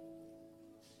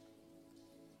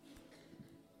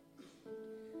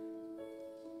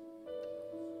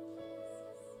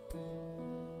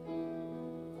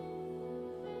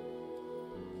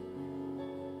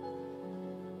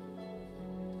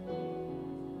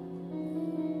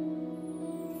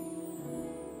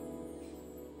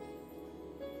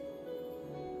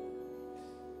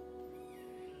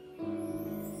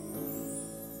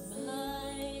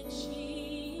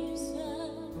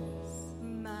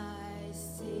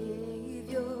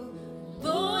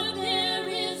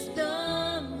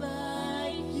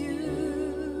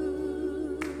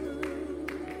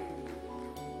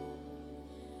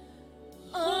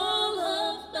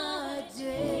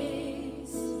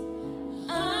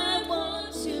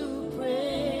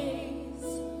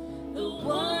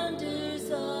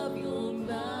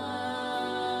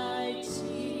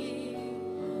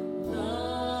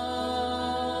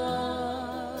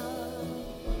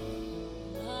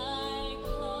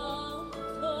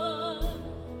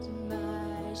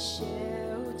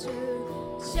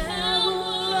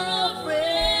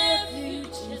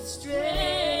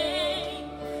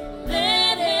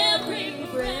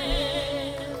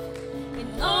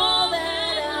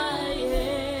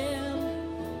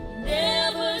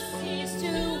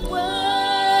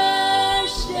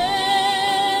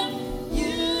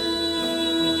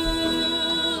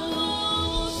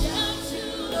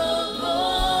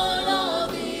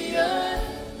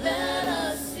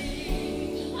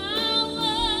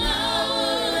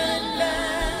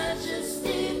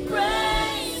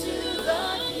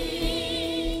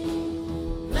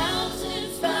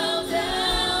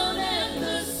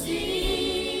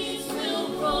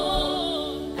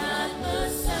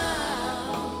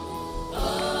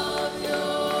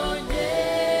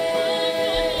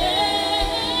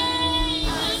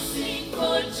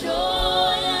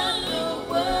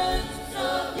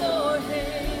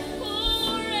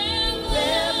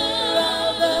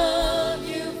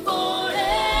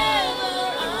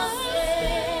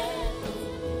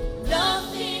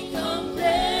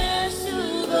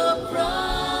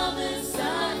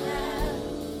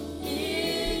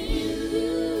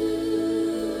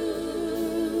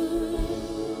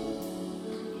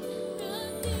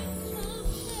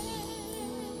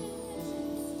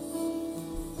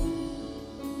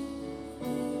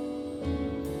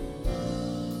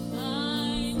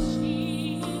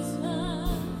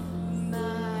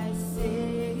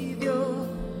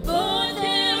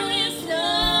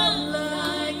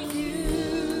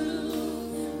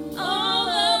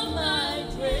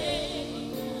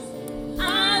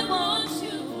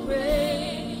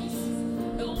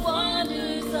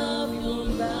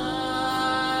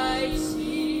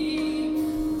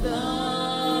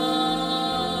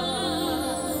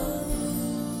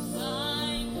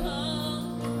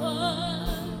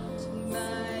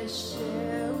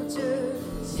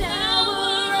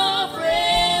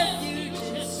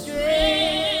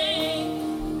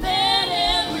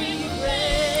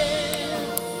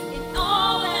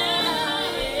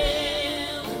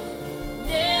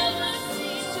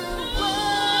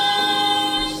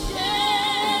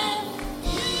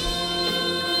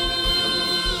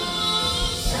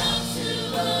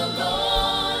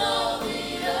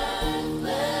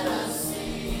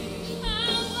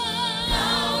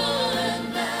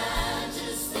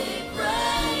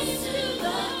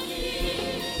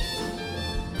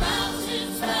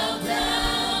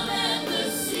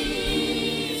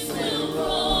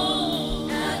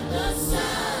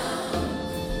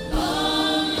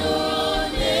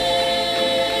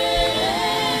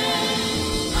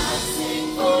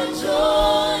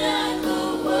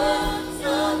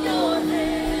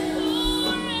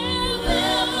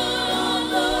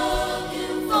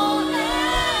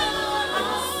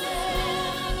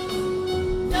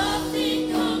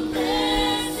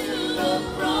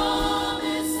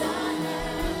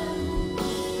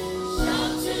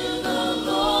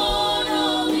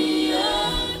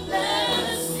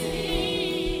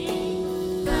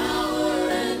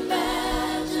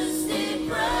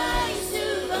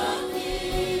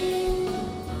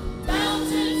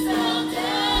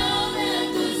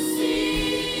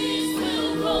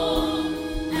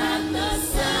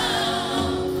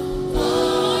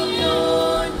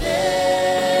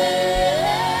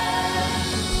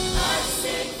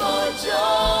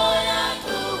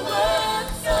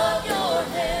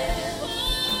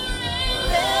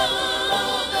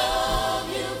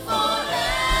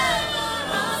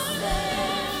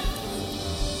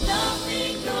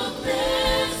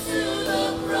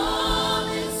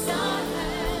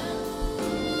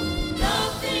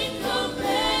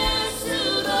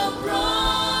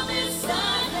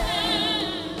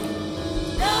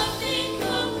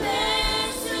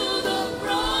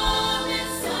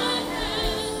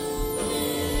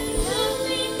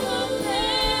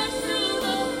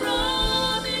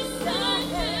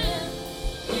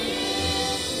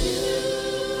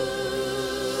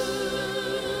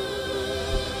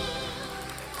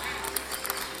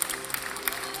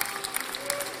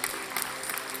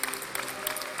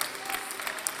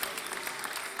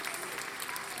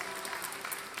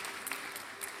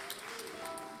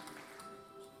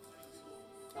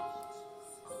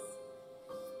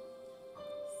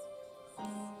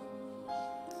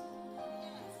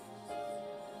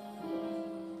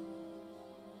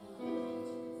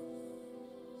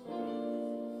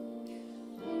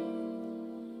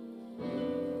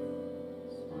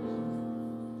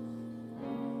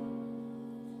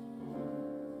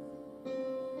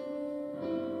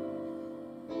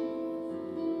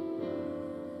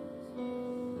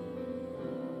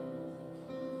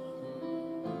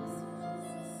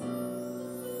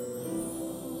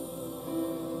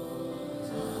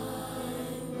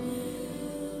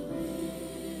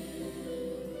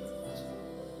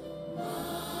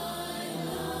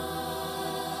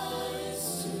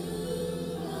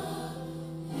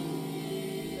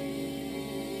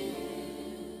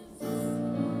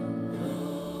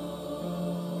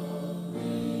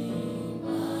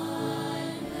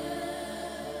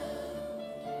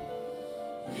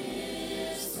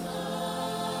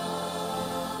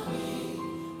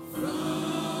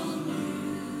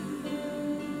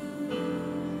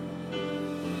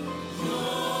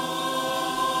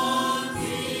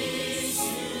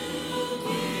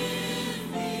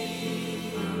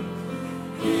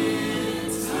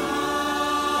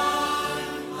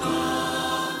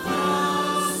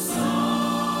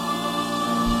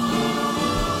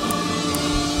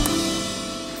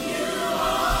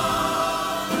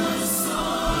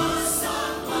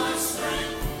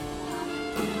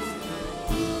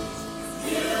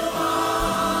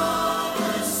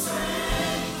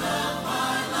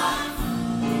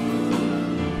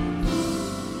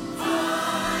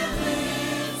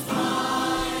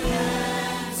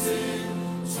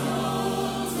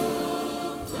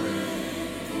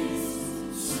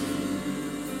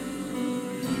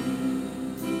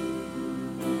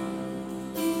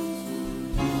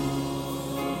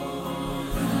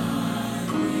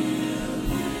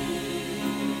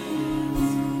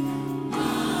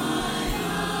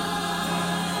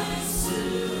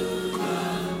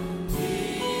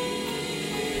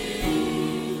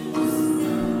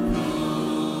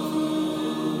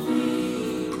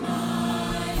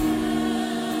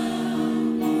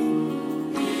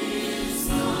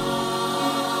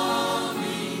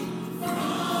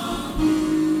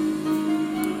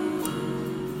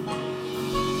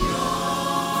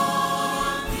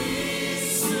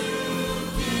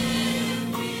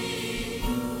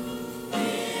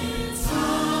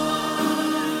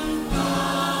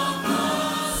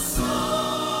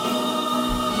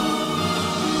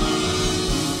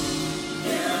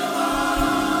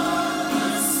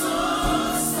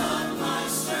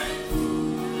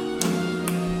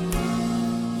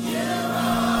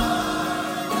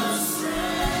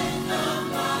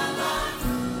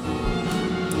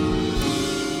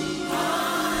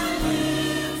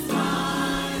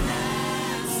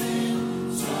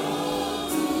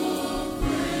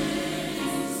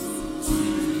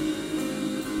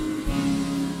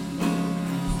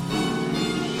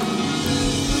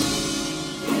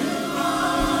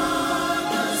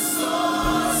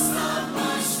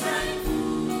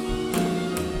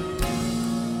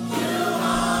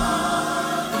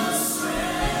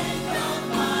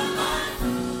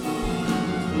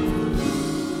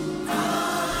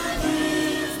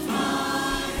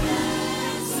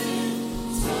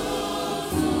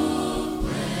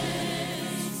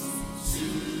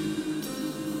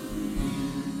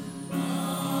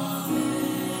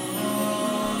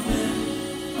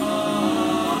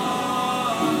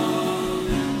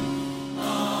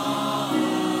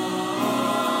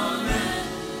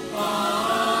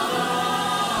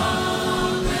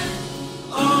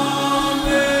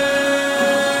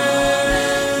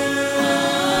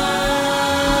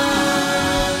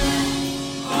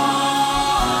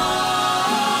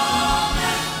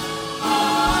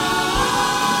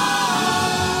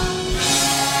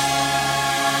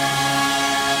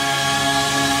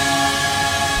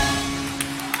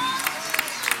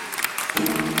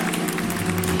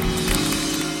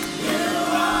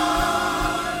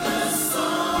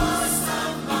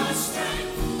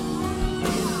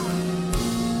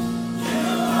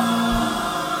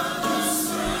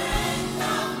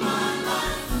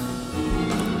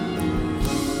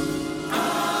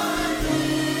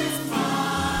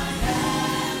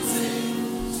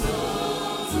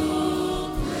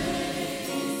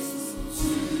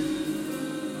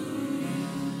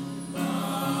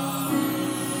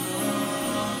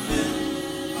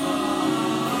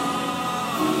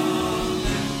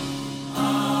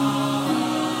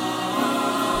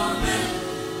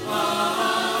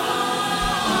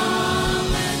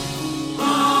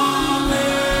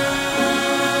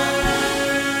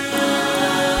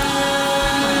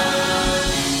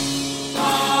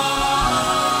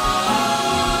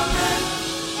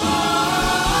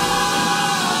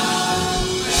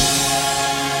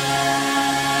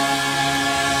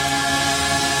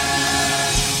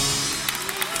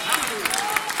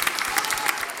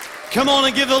 Come on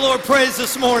and give the Lord praise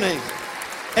this morning.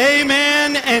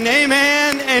 Amen and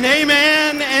amen and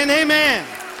amen and amen.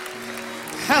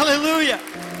 Hallelujah.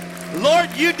 Lord,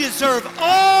 you deserve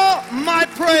all my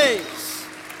praise.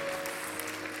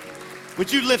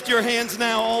 Would you lift your hands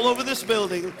now all over this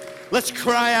building? Let's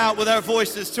cry out with our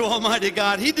voices to Almighty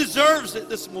God. He deserves it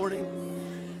this morning.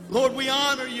 Lord, we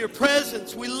honor your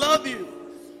presence. We love you.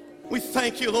 We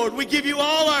thank you, Lord. We give you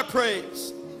all our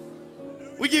praise.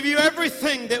 We give you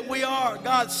everything that we are.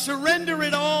 God, surrender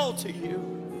it all to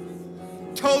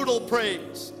you. Total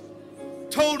praise.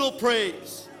 Total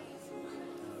praise.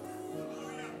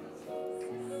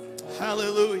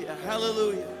 Hallelujah.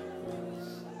 Hallelujah.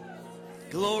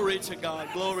 Glory to God.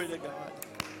 Glory to God.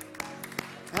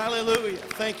 Hallelujah.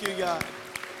 Thank you, God.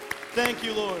 Thank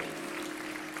you, Lord.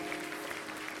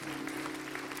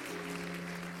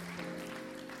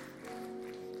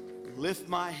 Lift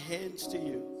my hands to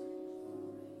you.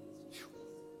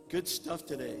 Good stuff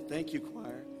today. Thank you,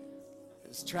 choir. I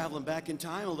was traveling back in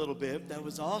time a little bit. That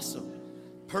was awesome.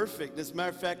 Perfect. As a matter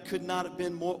of fact, could not have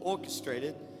been more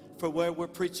orchestrated for where we're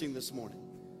preaching this morning.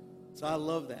 So I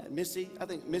love that. Missy, I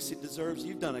think Missy deserves,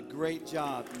 you've done a great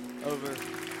job over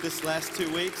this last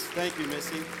 2 weeks. Thank you,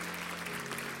 Missy.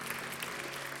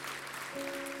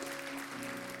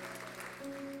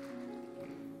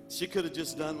 She could have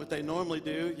just done what they normally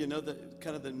do, you know, the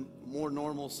kind of the more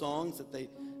normal songs that they,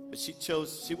 but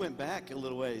she went back a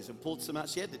little ways and pulled some out.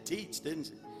 She had to teach, didn't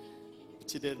she? But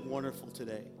she did wonderful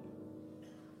today.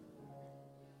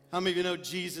 How many of you know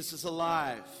Jesus is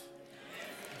alive?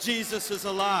 Jesus is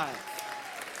alive.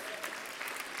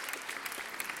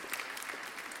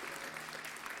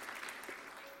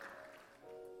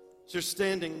 So you're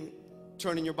standing,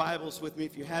 turning your Bibles with me.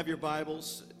 If you have your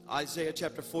Bibles, Isaiah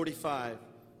chapter 45.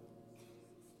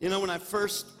 You know, when I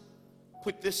first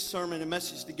put this sermon and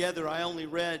message together, I only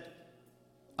read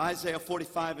Isaiah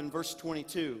 45 and verse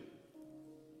 22.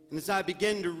 And as I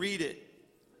began to read it,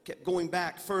 kept going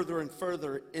back further and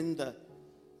further in the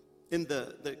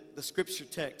scripture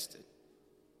text.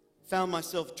 Found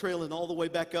myself trailing all the way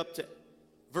back up to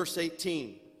verse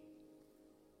 18.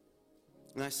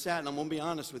 And I sat, and I'm going to be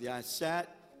honest with you, I sat,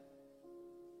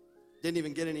 didn't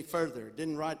even get any further,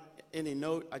 didn't write any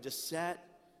note. I just sat,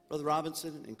 Brother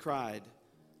Robinson, and cried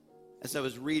as I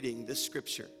was reading this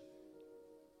scripture.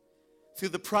 Through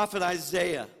the prophet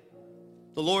Isaiah,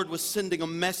 the Lord was sending a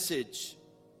message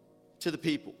to the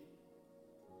people.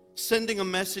 Sending a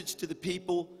message to the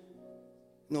people.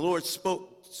 And the Lord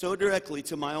spoke so directly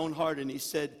to my own heart, and he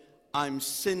said, I'm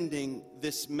sending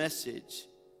this message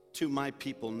to my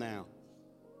people now.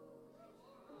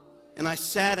 And I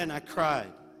sat and I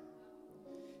cried.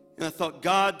 And I thought,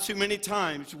 God, too many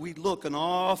times we look an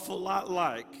awful lot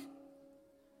like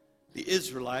the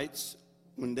Israelites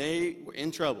when they were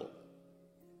in trouble.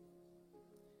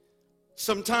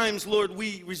 Sometimes, Lord,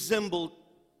 we resemble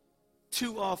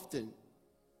too often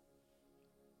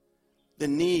the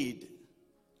need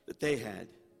that they had.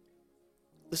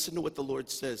 Listen to what the Lord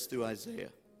says through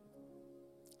Isaiah.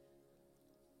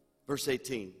 Verse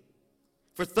 18.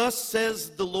 For thus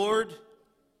says the Lord,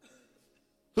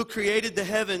 who created the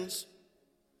heavens,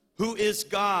 who is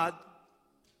God,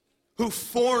 who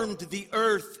formed the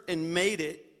earth and made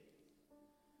it,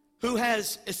 who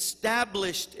has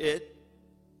established it,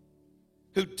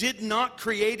 who did not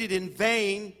create it in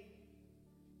vain.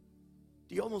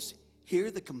 Do you almost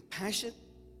hear the compassion?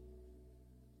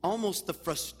 Almost the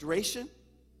frustration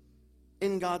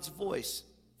in God's voice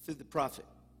through the prophet.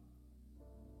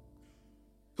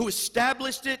 Who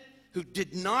established it, who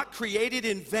did not create it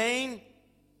in vain.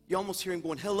 You almost hear him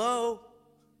going, hello.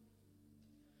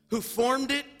 Who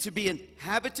formed it to be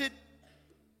inhabited.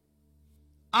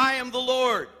 I am the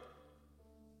Lord,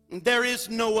 and there is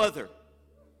no other.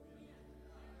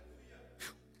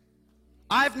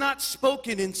 I've not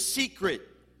spoken in secret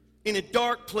in a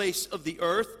dark place of the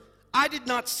earth. I did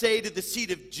not say to the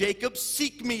seed of Jacob,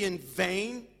 seek me in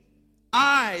vain.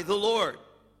 I, the Lord,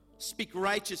 speak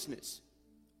righteousness.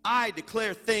 I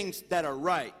declare things that are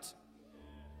right.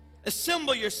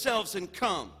 Assemble yourselves and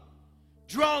come.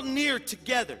 Draw near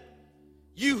together,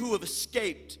 you who have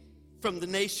escaped from the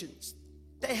nations.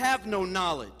 They have no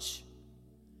knowledge,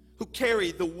 who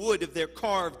carry the wood of their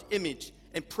carved image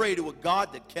and pray to a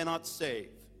God that cannot save.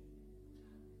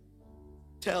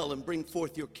 Tell and bring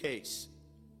forth your case.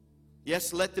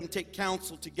 Yes, let them take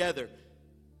counsel together.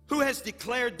 Who has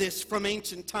declared this from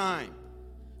ancient time?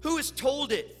 Who has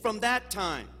told it from that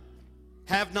time?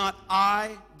 Have not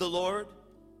I, the Lord?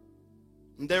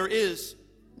 And there is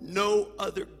no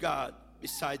other God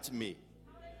besides me.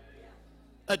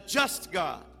 A just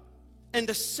God and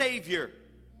a Savior.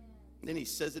 And then he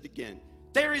says it again.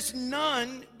 There is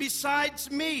none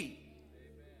besides me.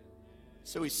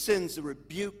 So he sends a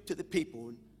rebuke to the people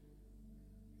and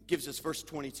gives us verse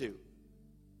 22.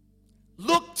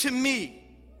 Look to me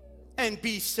and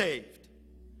be saved,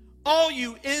 all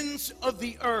you ends of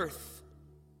the earth,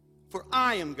 for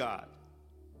I am God,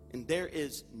 and there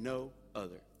is no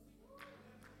other.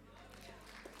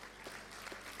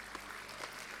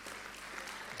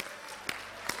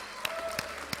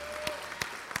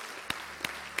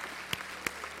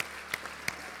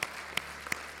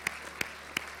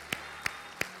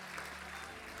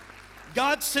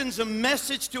 God sends a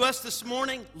message to us this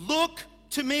morning. Look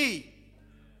to me.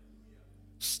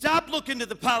 Stop looking to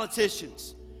the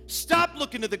politicians. Stop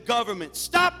looking to the government.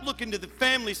 Stop looking to the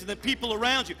families and the people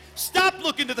around you. Stop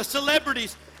looking to the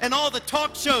celebrities and all the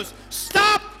talk shows.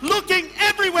 Stop looking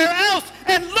everywhere else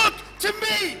and look to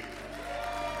me.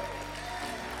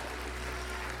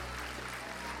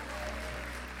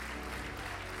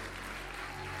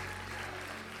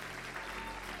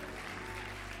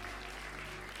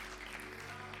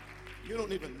 You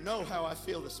don't even know how I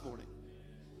feel this morning.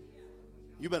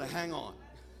 You better hang on.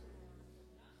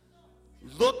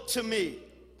 Look to me.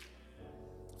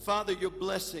 Father, your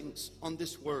blessings on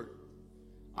this word.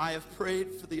 I have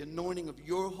prayed for the anointing of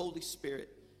your Holy Spirit.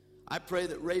 I pray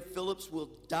that Ray Phillips will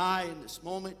die in this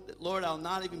moment, that, Lord, I'll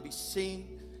not even be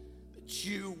seen, that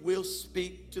you will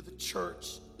speak to the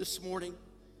church this morning,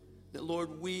 that,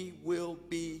 Lord, we will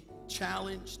be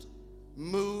challenged,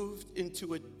 moved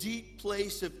into a deep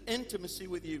place of intimacy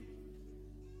with you.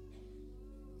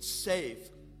 Save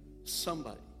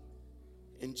somebody.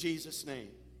 In Jesus' name,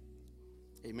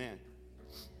 amen.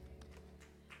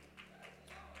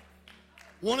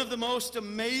 One of the most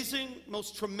amazing,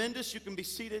 most tremendous, you can be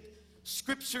seated,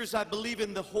 scriptures I believe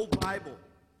in the whole Bible.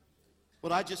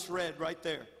 What I just read right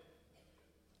there.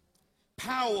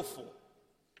 Powerful.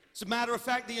 As a matter of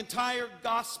fact, the entire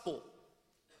gospel,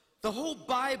 the whole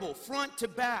Bible, front to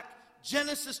back,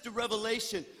 Genesis to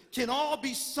Revelation, can all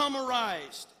be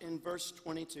summarized in verse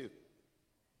 22.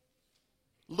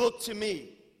 Look to me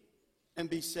and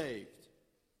be saved,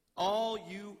 all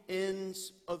you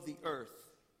ends of the earth,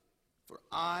 for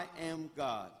I am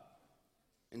God,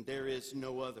 and there is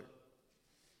no other.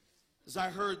 As I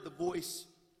heard the voice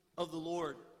of the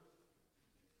Lord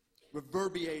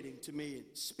reverberating to me and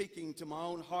speaking to my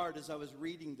own heart as I was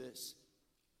reading this,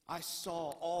 I saw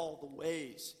all the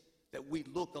ways that we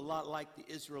look a lot like the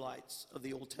Israelites of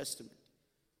the Old Testament.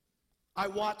 I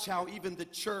watch how even the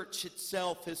church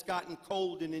itself has gotten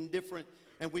cold and indifferent,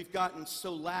 and we've gotten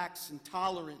so lax and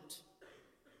tolerant.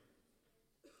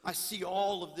 I see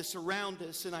all of this around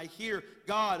us, and I hear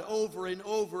God over and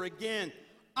over again.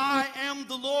 I am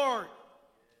the Lord.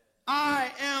 I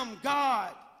am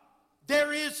God.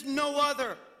 There is no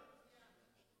other.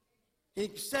 And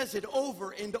he says it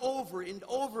over and over and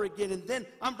over again. And then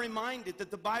I'm reminded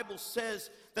that the Bible says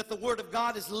that the Word of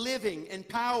God is living and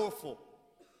powerful,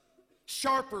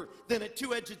 sharper than a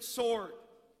two-edged sword,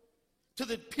 to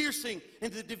the piercing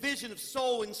and the division of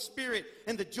soul and spirit,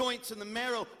 and the joints and the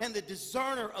marrow, and the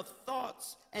discerner of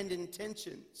thoughts and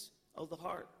intentions of the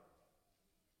heart.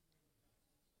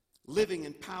 Living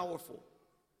and powerful.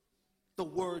 The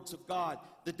words of God,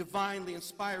 the divinely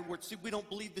inspired words. See, we don't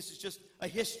believe this is just a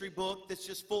history book that's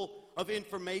just full of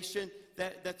information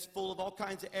that's full of all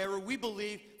kinds of error. We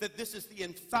believe that this is the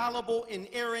infallible,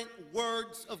 inerrant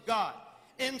words of God,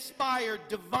 inspired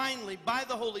divinely by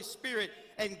the Holy Spirit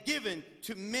and given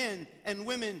to men and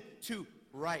women to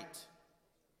write.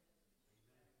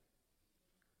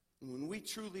 And when we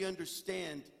truly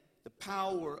understand the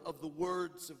power of the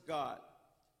words of God,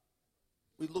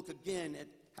 we look again at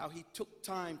how he took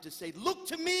time to say, look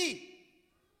to me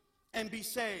and be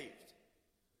saved,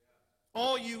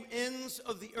 all you ends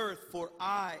of the earth, for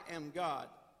I am God,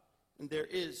 and there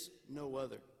is no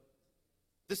other.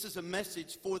 This is a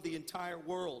message for the entire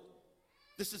world.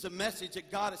 This is a message that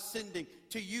God is sending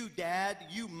to you, Dad,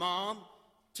 you, Mom,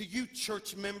 to you,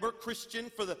 church member,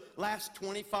 Christian, for the last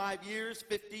 25 years,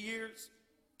 50 years,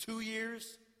 2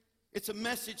 years. It's a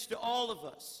message to all of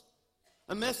us.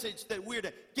 A message that we're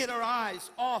to get our eyes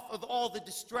off of all the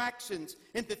distractions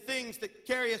and the things that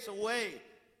carry us away.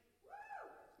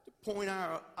 To point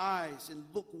our eyes and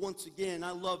look once again.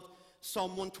 I loved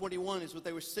Psalm 121 is what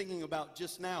they were singing about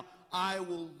just now. I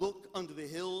will look unto the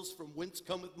hills from whence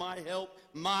cometh my help.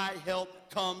 My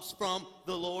help comes from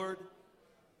the Lord.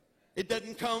 It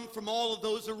doesn't come from all of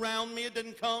those around me. It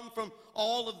doesn't come from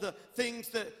all of the things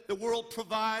that the world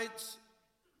provides.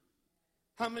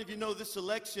 How many of you know this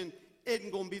election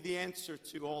isn't going to be the answer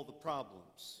to all the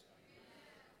problems?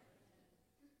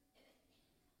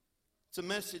 It's a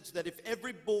message that if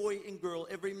every boy and girl,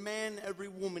 every man, every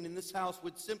woman in this house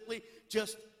would simply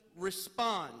just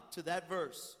respond to that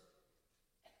verse,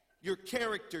 your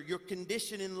character, your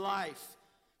condition in life,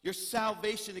 your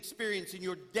salvation experience, and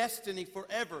your destiny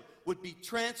forever would be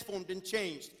transformed and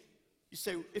changed. You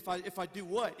say, if I do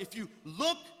what? If you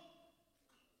look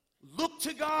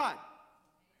to God.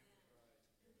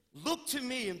 Look to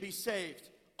me and be saved.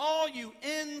 All you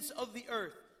ends of the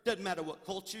earth. Doesn't matter what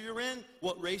culture you're in,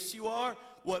 what race you are,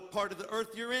 what part of the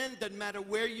earth you're in. Doesn't matter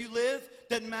where you live.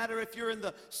 Doesn't matter if you're in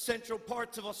the central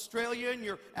parts of Australia and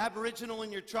you're Aboriginal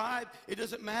in your tribe. It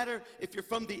doesn't matter if you're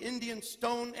from the Indian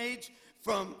Stone Age,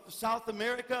 from South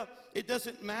America. It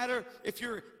doesn't matter if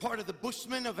you're part of the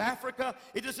Bushmen of Africa.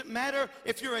 It doesn't matter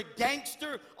if you're a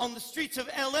gangster on the streets of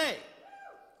LA.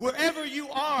 Wherever you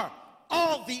are,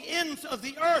 all the ends of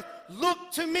the earth,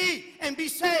 look to me and be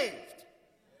saved.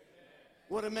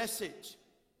 What a message.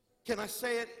 Can I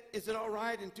say it? Is it all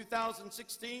right in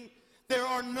 2016? There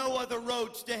are no other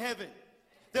roads to heaven.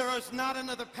 There is not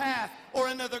another path or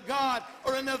another God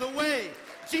or another way.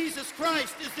 Jesus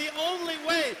Christ is the only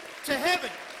way to heaven.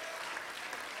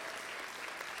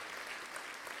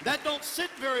 That don't sit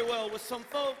very well with some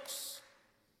folks.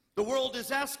 The world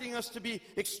is asking us to be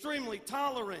extremely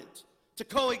tolerant, to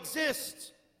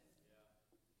coexist.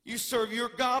 You serve your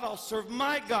God, I'll serve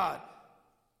my God.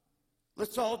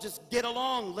 Let's all just get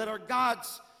along. Let our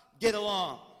gods get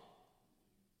along.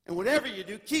 And whatever you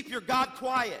do, keep your God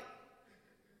quiet.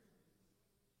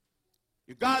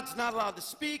 Your God's not allowed to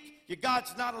speak. Your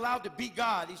God's not allowed to be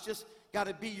God. He's just got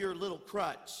to be your little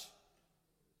crutch.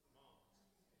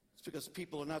 It's because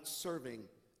people are not serving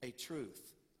a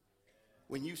truth.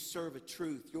 When you serve a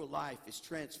truth, your life is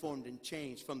transformed and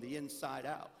changed from the inside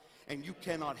out. And you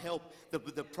cannot help, the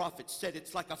prophet said,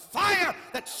 it's like a fire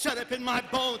that's shut up in my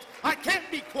bones. I can't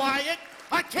be quiet.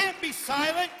 I can't be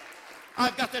silent.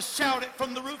 I've got to shout it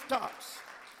from the rooftops.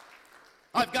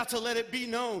 I've got to let it be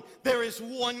known. There is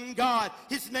one God.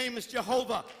 His name is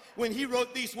Jehovah. When he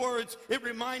wrote these words, it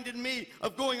reminded me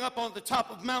of going up on the top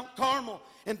of Mount Carmel.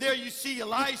 And there you see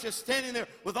Elijah standing there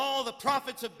with all the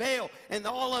prophets of Baal, and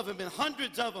all of them, and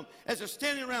hundreds of them, as they're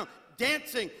standing around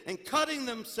dancing and cutting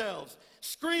themselves,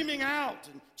 screaming out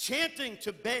and chanting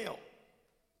to Baal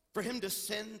for him to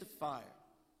send fire.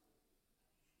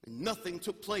 And nothing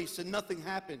took place and nothing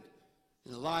happened.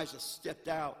 And Elijah stepped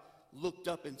out, looked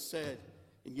up and said,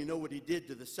 and you know what he did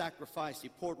to the sacrifice? He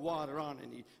poured water on it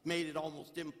and he made it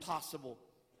almost impossible.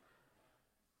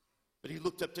 But he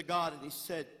looked up to God and he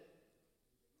said,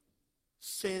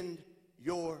 send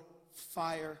your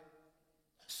fire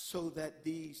so that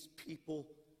these people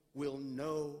will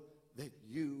know that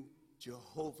you,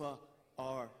 Jehovah,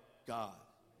 are God.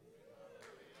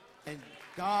 And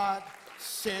God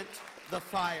sent the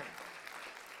fire.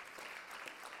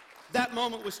 That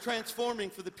moment was transforming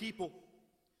for the people.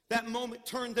 That moment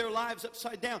turned their lives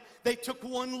upside down. They took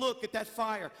one look at that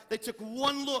fire. They took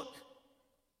one look.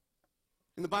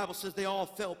 And the Bible says they all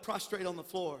fell prostrate on the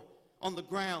floor, on the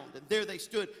ground. And there they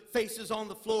stood, faces on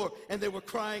the floor, and they were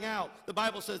crying out. The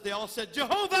Bible says they all said,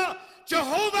 Jehovah,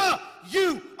 Jehovah,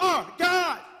 you are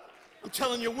God. I'm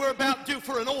telling you, we're about due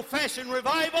for an old-fashioned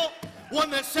revival. One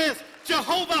that says,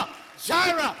 Jehovah,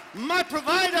 Jireh, my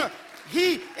provider.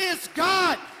 He is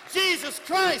God. Jesus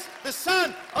Christ, the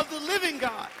Son of the living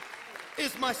God,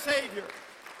 is my Savior.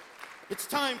 It's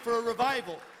time for a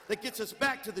revival that gets us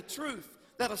back to the truth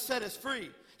that'll set us free.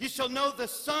 You shall know the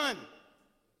sun,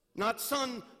 not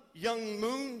sun, young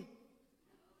moon,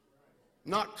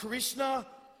 not Krishna,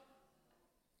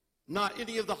 not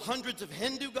any of the hundreds of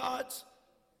Hindu gods.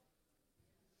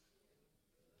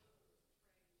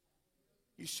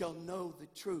 You shall know the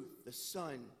truth, the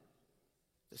Son,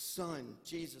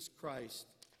 Jesus Christ,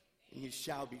 and you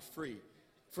shall be free.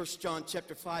 1 John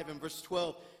chapter 5 and verse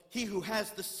 12, he who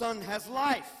has the Son has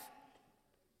life.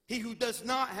 He who does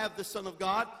not have the Son of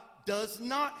God does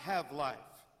not have life.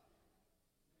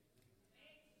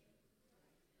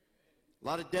 A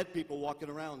lot of dead people walking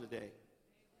around today.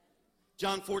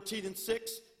 John 14 and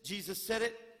 6, Jesus said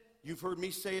it. You've heard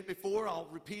me say it before. I'll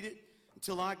repeat it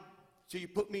until you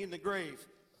put me in the grave.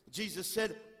 Jesus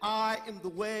said, I am the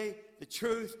way, the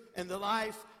truth, and the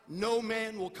life. No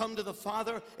man will come to the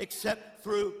Father except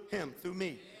through him, through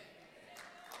me.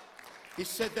 He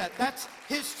said that. That's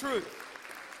his truth.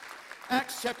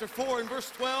 Acts chapter 4 and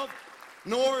verse 12,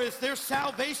 nor is there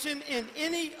salvation in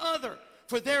any other,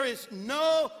 for there is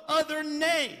no other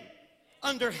name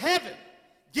under heaven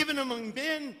given among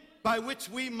men by which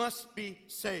we must be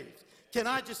saved. Can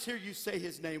I just hear you say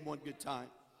his name one good time?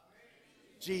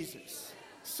 Jesus.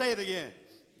 Say it again.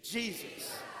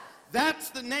 Jesus. That's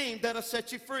the name that'll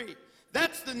set you free.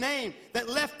 That's the name that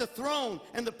left the throne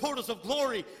and the portals of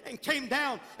glory and came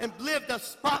down and lived a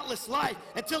spotless life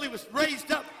until he was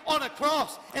raised up on a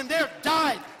cross and there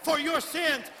died for your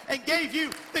sins and gave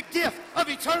you the gift of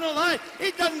eternal life.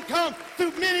 It doesn't come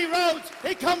through many roads.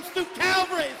 It comes through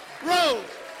Calvary's road.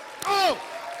 Oh,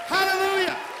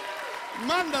 hallelujah.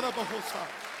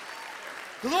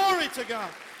 Glory to God.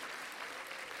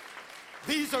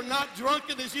 These are not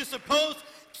drunken as you suppose,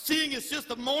 seeing it's just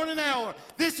the morning hour.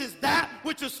 This is that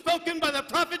which was spoken by the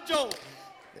prophet Joel.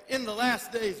 In the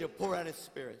last days, he'll pour out his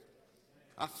Spirit.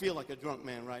 I feel like a drunk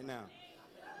man right now.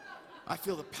 I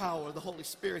feel the power of the Holy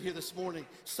Spirit here this morning.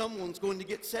 Someone's going to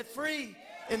get set free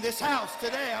in this house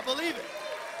today. I believe it.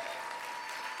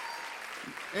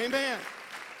 Amen.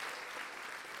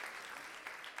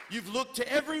 You've looked to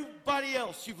everybody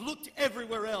else. You've looked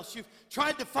everywhere else. You've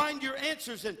tried to find your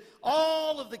answers in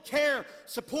all of the care,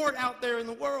 support out there in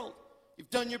the world. You've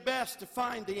done your best to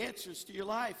find the answers to your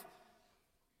life.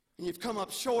 And you've come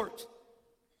up short.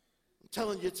 I'm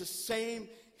telling you, it's the same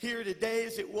here today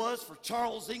as it was for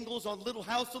Charles Ingalls on Little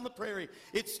House on the Prairie.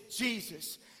 It's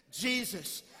Jesus.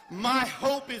 Jesus. My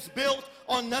hope is built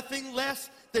on nothing less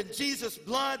than Jesus'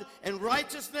 blood and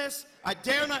righteousness. I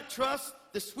dare not trust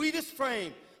the sweetest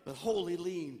frame, but wholly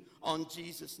lean on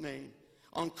Jesus' name.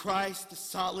 On Christ, the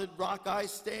solid rock I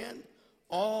stand.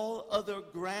 All other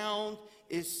ground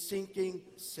is sinking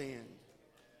sand.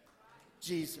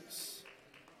 Jesus.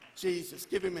 Jesus.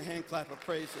 Give him a hand clap of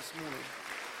praise this morning.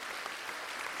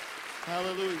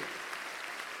 Hallelujah.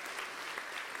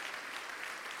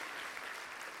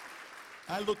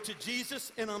 I look to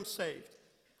Jesus and I'm saved.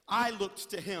 I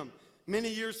looked to him many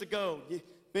years ago.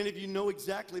 Many of you know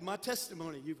exactly my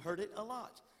testimony. You've heard it a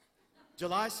lot.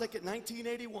 July 2nd,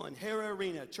 1981, Hera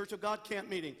Arena, Church of God camp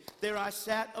meeting. There I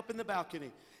sat up in the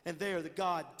balcony, and there the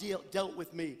God dealt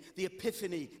with me. The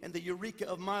epiphany and the eureka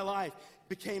of my life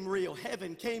became real.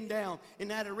 Heaven came down in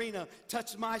that arena,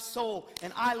 touched my soul,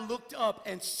 and I looked up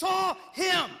and saw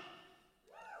him.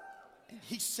 And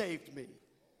he saved me.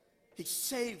 He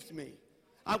saved me.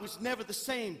 I was never the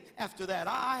same after that.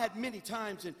 I had many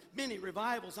times in many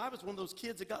revivals. I was one of those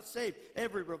kids that got saved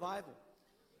every revival.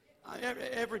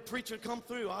 Every preacher come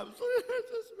through, I was, it's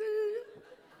just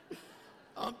me.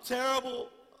 I'm terrible.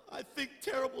 I think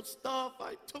terrible stuff.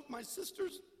 I took my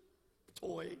sister's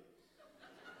toy.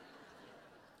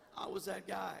 I was that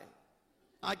guy.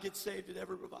 I get saved at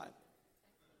every revival.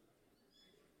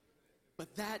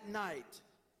 But that night,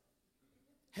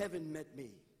 heaven met me.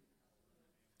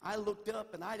 I looked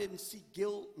up and I didn't see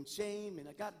guilt and shame and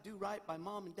I got to do right by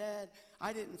mom and dad.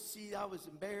 I didn't see I was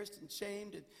embarrassed and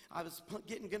shamed and I was going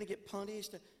to get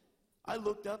punished. I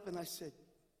looked up and I said,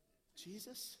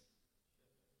 Jesus?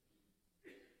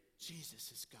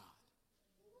 Jesus is God.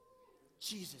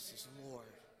 Jesus is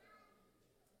Lord.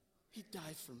 He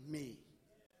died for me.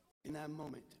 In that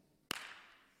moment,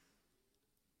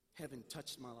 heaven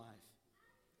touched my life.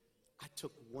 I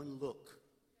took one look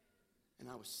and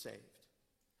I was saved.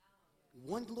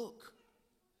 One look.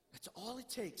 That's all it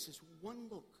takes is one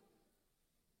look.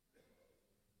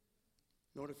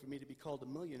 In order for me to be called a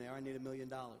millionaire, I need $1 million.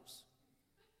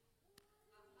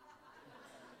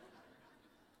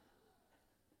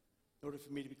 In order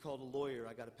for me to be called a lawyer,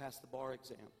 I got to pass the bar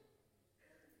exam.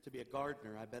 To be a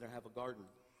gardener, I better have a garden.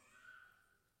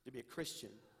 To be a Christian,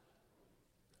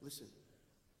 listen,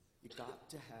 you got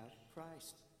to have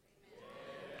Christ.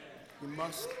 You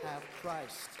must have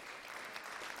Christ.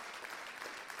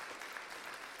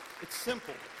 It's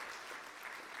simple.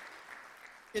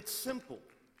 It's simple.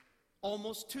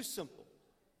 Almost too simple.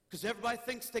 Because everybody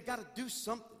thinks they got to do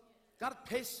something. Got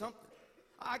to pay something.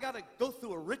 I got to go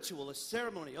through a ritual, a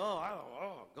ceremony.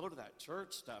 Go to that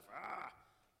church stuff.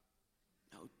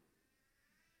 No.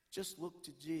 Just look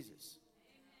to Jesus.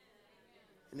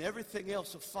 And everything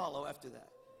else will follow after that.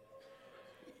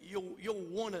 You'll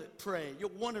want to pray. You'll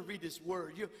want to read his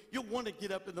word. You'll want to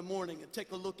get up in the morning and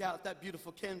take a look out at that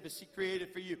beautiful canvas he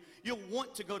created for you. You'll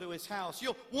want to go to his house.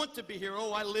 You'll want to be here.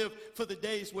 Oh, I live for the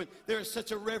days when there is such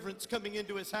a reverence coming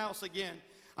into his house again.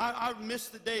 I miss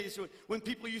the days when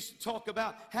people used to talk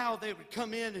about how they would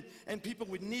come in and people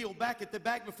would kneel back at the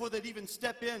back before they'd even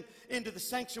step into the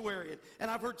sanctuary.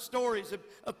 And I've heard stories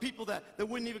of people that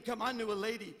wouldn't even come. I knew a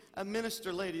lady, a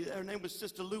minister lady. Her name was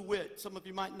Sister Lou Witt. Some of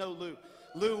you might know Lou.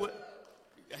 Lou,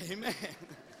 amen.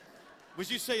 Was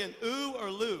you saying ooh or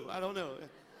Lou? I don't know.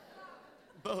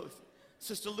 Both.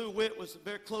 Sister Lou Witt was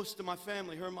very close to my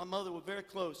family. Her and my mother were very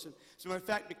close. And as a matter of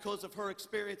fact, because of her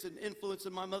experience and influence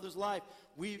in my mother's life,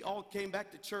 we all came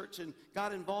back to church and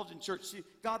got involved in church.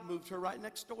 God moved her right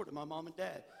next door to my mom and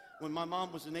dad when my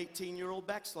mom was an 18-year-old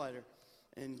backslider.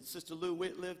 And Sister Lou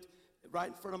Witt lived right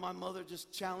in front of my mother,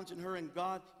 just challenging her, and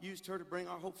God used her to bring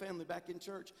our whole family back in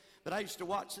church. But I used to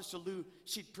watch Sister Lou.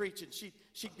 She'd preach, and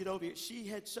she'd get over here. She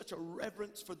had such a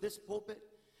reverence for this pulpit.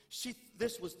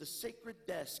 This was the sacred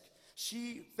desk.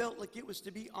 She felt like it was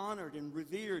to be honored and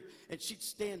revered, and she'd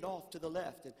stand off to the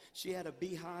left. And she had a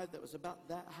beehive that was about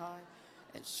that high,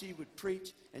 and she would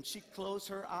preach, and she'd close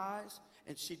her eyes,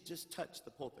 and she'd just touch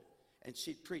the pulpit, and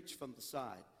she'd preach from the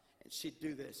side. And she'd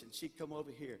do this, and she'd come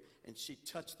over here, and she'd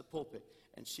touch the pulpit,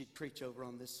 and she'd preach over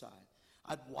on this side.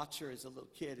 I'd watch her as a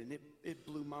little kid, and it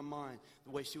blew my mind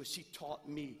the way she was. She taught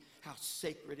me how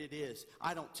sacred it is.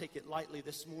 I don't take it lightly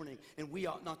this morning, and we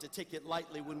ought not to take it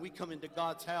lightly when we come into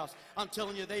God's house. I'm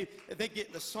telling you, they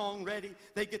get the song ready.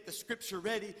 They get the scripture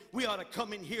ready. We ought to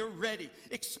come in here ready,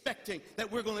 expecting that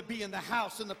we're going to be in the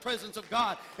house in the presence of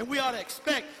God. And we ought to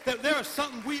expect that there is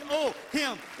something we owe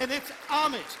him, and it's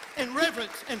homage and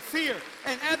reverence and fear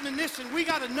and admonition. We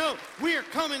got to know we are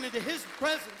coming into his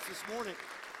presence this morning.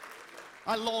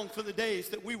 I long for the days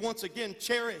that we once again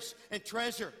cherish and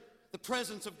treasure the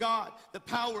presence of God, the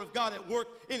power of God at work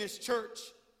in his church.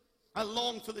 I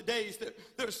long for the days that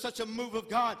there's such a move of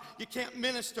God. You can't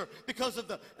minister because of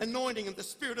the anointing of the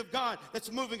Spirit of God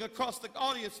that's moving across the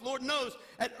audience. Lord knows,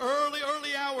 at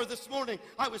early hour this morning,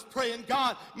 I was praying,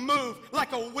 God, move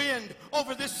like a wind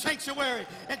over this sanctuary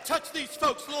and touch these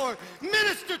folks, Lord.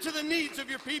 Minister to the needs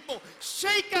of your people.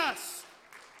 Shake us.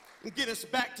 And get us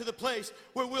back to the place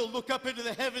where we'll look up into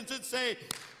the heavens and say,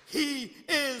 he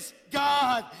is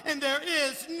God and there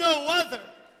is no other.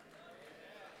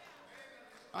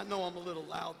 I know I'm a little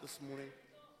loud this morning.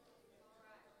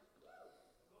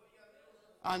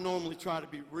 I normally try to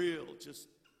be real, just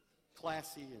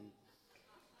classy, and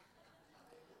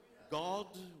God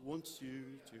wants you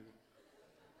to.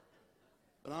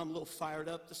 But I'm a little fired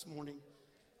up this morning.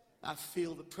 I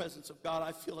feel the presence of God.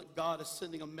 I feel like God is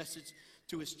sending a message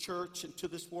to his church and to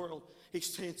this world. He's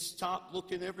saying, stop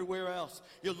looking everywhere else.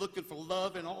 You're looking for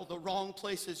love in all the wrong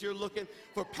places. You're looking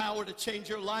for power to change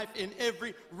your life in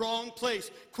every wrong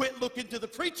place. Quit looking to the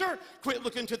preacher. Quit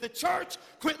looking to the church.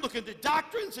 Quit looking to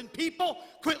doctrines and people.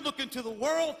 Quit looking to the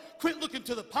world. Quit looking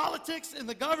to the politics and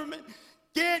the government.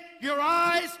 Get your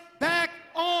eyes back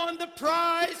on the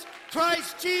prize,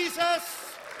 Christ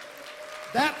Jesus.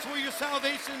 That's where your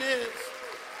salvation is.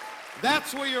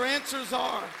 That's where your answers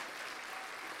are.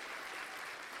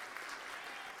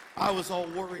 I was all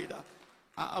worried.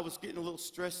 I was getting a little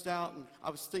stressed out, and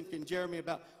I was thinking, Jeremy,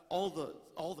 about all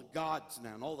the gods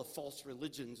now and all the false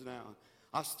religions now.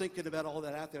 I was thinking about all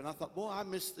that out there, and I thought, boy, I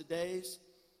miss the days.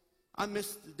 I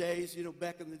miss the days,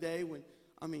 back in the day when,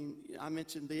 I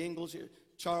mentioned the Ingalls,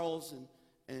 Charles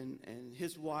and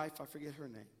his wife, I forget her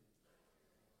name,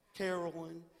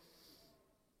 Carolyn.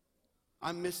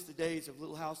 I miss the days of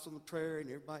Little House on the Prairie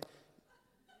and everybody,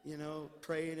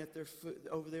 praying at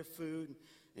over their food.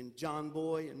 And John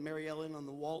Boy and Mary Ellen on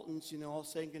the Waltons, all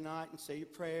saying goodnight and say your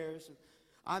prayers. And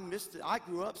I missed it. I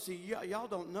grew up, y'all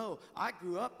don't know. I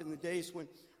grew up in the days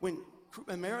when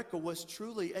America was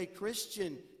truly a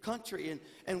Christian country,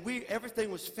 and everything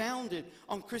was founded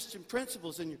on Christian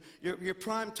principles, and your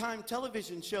prime time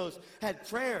television shows had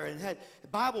prayer and had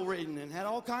Bible reading and had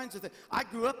all kinds of things. I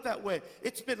grew up that way.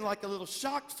 It's been like a little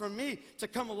shock for me to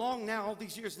come along now all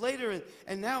these years later,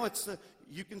 and now it's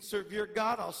you can serve your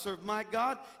God, I'll serve my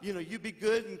God. You be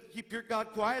good and keep your God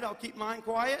quiet, I'll keep mine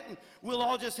quiet, and we'll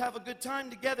all just have a good time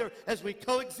together as we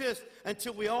coexist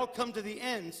until we all come to the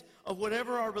ends of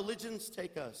whatever our religions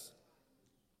take us.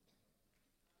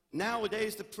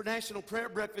 Nowadays, the National Prayer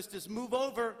Breakfast is move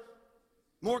over,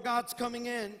 more God's coming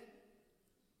in.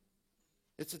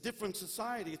 It's a different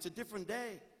society, it's a different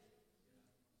day.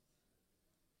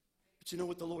 But you know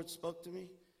what the Lord spoke to me?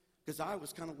 Because I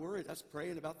was kind of worried. I was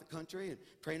praying about the country and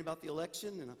praying about the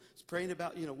election, and I was praying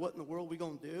about, what in the world we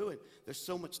going to do. And there's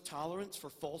so much tolerance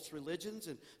for false religions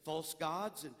and false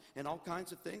gods and all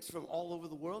kinds of things from all over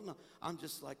the world. And I'm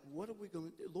just like, what are we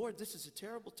going to do? Lord, this is a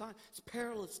terrible time. It's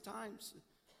perilous times.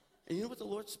 And you know what the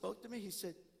Lord spoke to me? He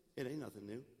said, it ain't nothing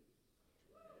new.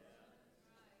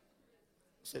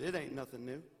 He said, it ain't nothing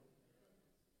new.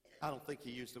 I don't think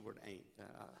he used the word ain't.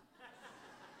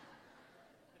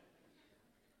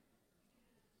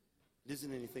 It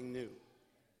isn't anything new.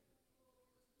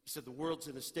 He said the world's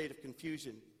in a state of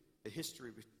confusion. The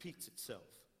history repeats itself.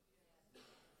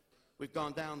 We've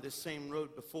gone down this same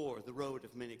road before, the road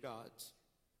of many gods.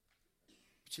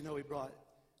 But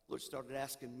Lord started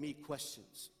asking me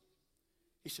questions.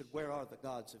 He said, where are the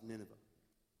gods of Nineveh?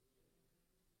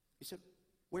 He said,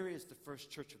 where is the first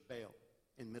church of Baal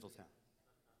in Middletown?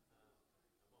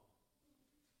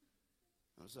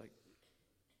 I was like,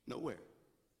 nowhere.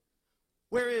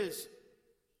 Where is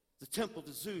the temple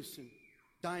to Zeus and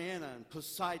Diana and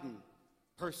Poseidon,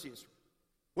 Perseus.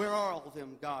 Where are all of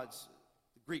them gods,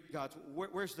 the Greek gods?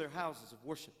 Where's their houses of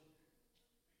worship?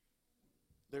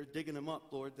 They're digging them up,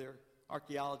 Lord. They're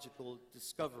archaeological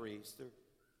discoveries.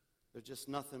 They're just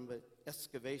nothing but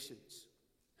excavations.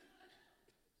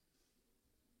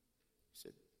 He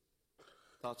said,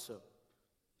 thought so.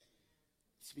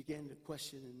 He began to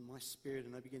question in my spirit,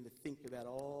 and I began to think about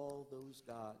all those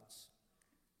gods.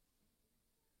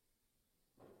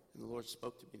 And the Lord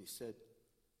spoke to me, and he said,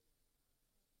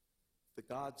 the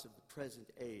gods of the present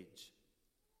age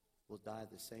will die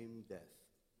the same death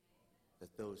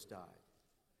that those died.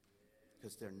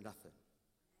 Because they're nothing.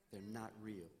 They're not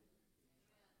real.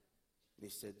 And he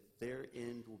said, their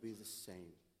end will be the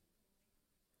same.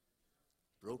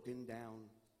 Broken down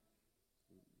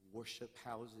worship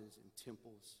houses and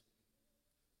temples.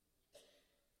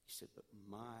 He said, but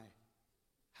my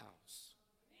house.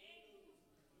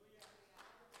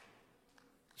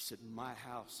 He said, my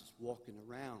house is walking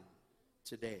around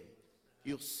today.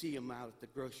 You'll see them out at the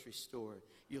grocery store.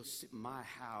 You'll see my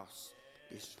house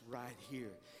is right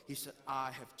here. He said,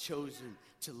 I have chosen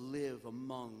to live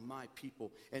among my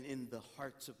people, and in the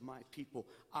hearts of my people,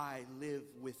 I live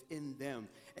within them.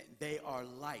 And they are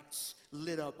lights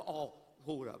lit up all.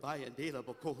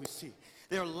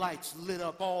 There are lights lit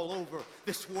up all over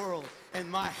this world, and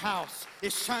my house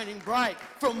is shining bright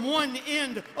from one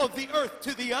end of the earth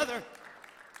to the other.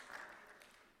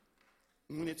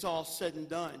 And when it's all said and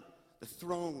done, the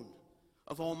throne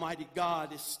of Almighty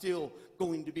God is still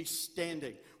going to be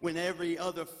standing when every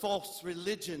other false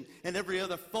religion and every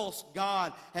other false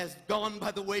god has gone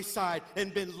by the wayside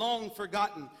and been long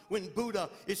forgotten, when Buddha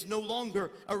is no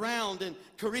longer around, and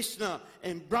Krishna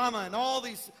and Brahma and all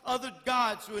these other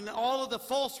gods, when all of the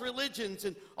false religions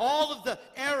and all of the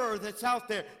error that's out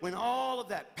there, when all of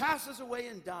that passes away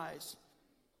and dies,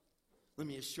 let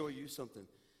me assure you something.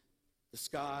 The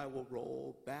sky will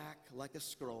roll back like a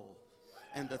scroll,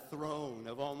 and the throne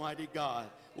of Almighty God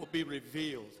will be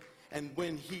revealed. And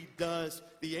when he does,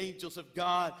 the angels of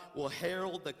God will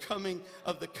herald the coming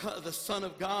of the Son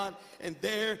of God, and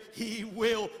there he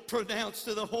will pronounce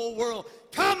to the whole world,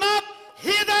 come up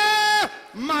hither,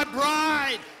 my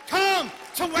bride. Come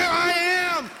to where I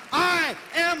am. I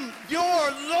am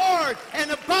your Lord,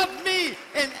 and above me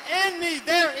and in me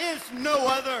there is no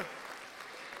other.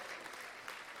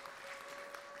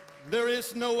 There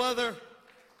is no other.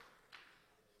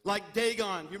 Like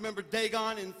Dagon. You remember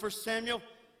Dagon in 1 Samuel?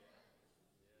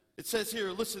 It says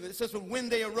here, listen, it says, when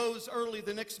they arose early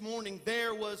the next morning,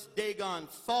 there was Dagon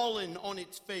fallen on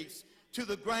its face to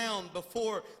the ground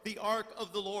before the ark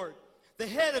of the Lord. The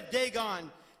head of Dagon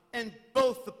and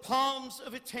both the palms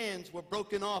of its hands were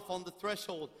broken off on the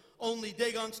threshold. Only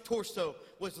Dagon's torso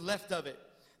was left of it.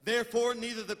 Therefore,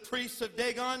 neither the priests of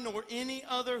Dagon nor any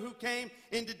other who came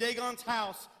into Dagon's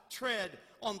house tread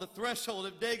on the threshold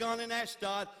of Dagon and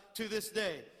Ashdod to this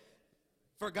day.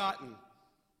 Forgotten,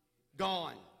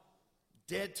 gone,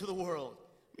 dead to the world.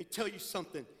 Let me tell you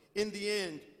something. In the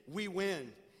end, we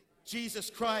win. Jesus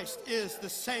Christ is the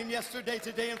same yesterday,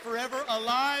 today, and forever,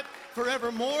 alive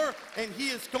forevermore, and he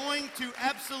is going to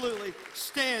absolutely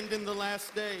stand in the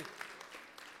last day.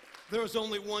 There is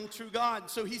only one true God.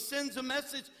 So he sends a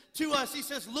message to us. He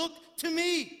says, look to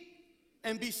me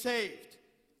and be saved,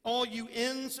 all you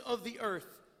ends of the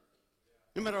earth.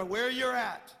 No matter where you're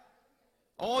at,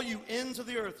 all you ends of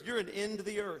the earth, you're an end of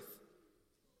the earth.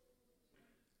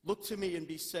 Look to me and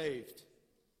be saved.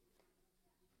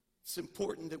 It's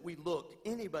important that we look.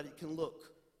 Anybody can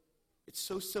look. It's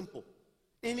so simple.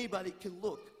 Anybody can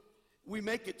look. We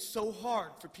make it so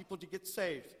hard for people to get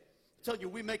saved. I tell you,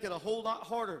 we make it a whole lot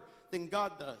harder than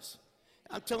God does.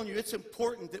 I'm telling you, it's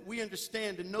important that we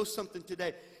understand and know something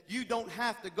today. You don't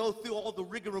have to go through all the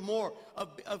rigmarole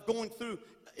of going through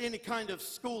any kind of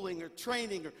schooling or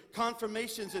training or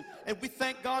confirmations. And we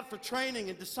thank God for training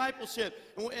and discipleship.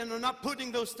 And I'm not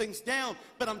putting those things down.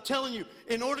 But I'm telling you,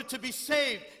 in order to be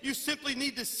saved, you simply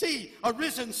need to see a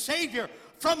risen Savior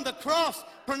from the cross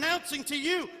pronouncing to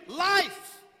you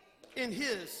life in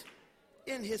his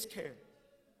care.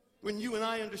 When you and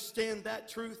I understand that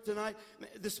truth tonight,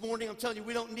 this morning, I'm telling you,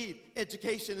 we don't need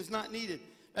education. Is not needed.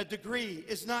 A degree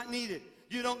is not needed.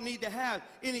 You don't need to have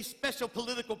any special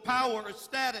political power or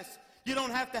status. You don't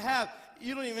even have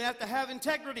to have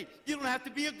integrity. You don't have to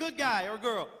be a good guy or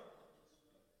girl.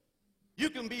 You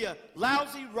can be a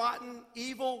lousy, rotten,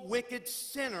 evil, wicked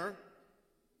sinner.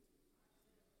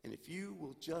 And if you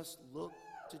will just look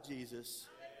to Jesus,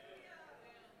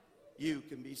 you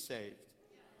can be saved.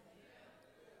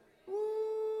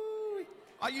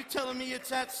 Are you telling me it's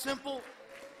that simple?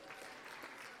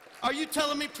 Are you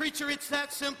telling me, preacher, it's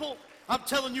that simple? I'm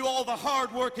telling you, all the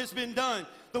hard work has been done.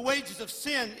 The wages of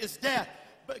sin is death,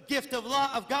 but gift of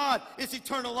God is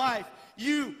eternal life.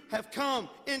 You have come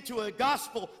into a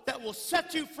gospel that will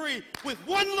set you free with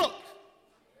one look.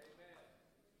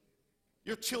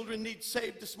 Your children need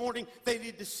saved this morning. They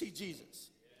need to see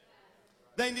Jesus.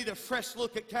 They need a fresh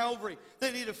look at Calvary.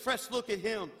 They need a fresh look at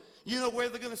him. You know where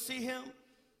they're going to see him?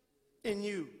 In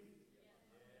you.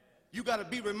 You got to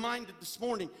be reminded this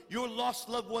morning, your lost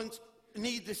loved ones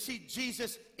need to see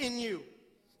Jesus in you.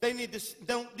 They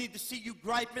don't need to see you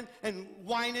griping and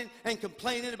whining and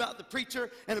complaining about the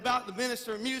preacher and about the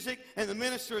minister of music and the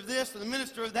minister of this and the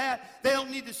minister of that. They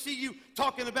don't need to see you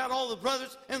talking about all the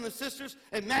brothers and the sisters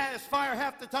and mad as fire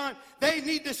half the time. They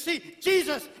need to see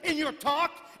Jesus in your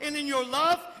talk and in your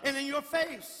love and in your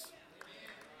face.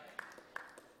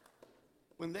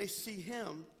 When they see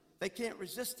him, they can't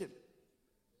resist him.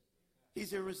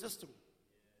 He's irresistible.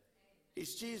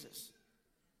 He's Jesus.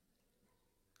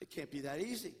 It can't be that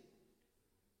easy.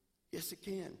 Yes, it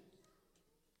can.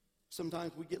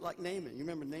 Sometimes we get like Naaman. You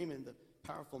remember Naaman, the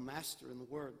powerful master in the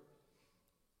word.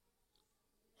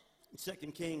 In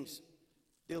 2 Kings,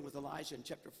 dealing with Elisha in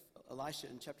chapter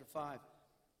 5,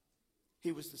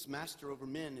 he was this master over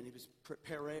men, and he was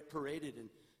paraded and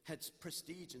had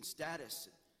prestige and status.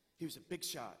 He was a big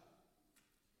shot,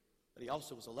 but he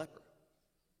also was a leper.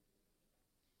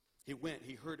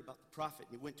 He heard about the prophet,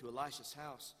 and he went to Elisha's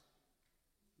house.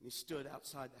 And he stood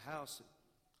outside the house,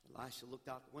 and Elisha looked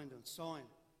out the window and saw him.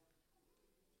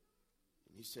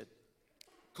 And he said,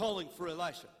 calling for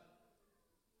Elisha,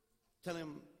 tell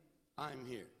him I'm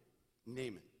here,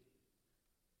 Naaman.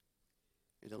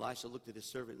 And Elisha looked at his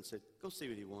servant and said, go see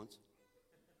what he wants.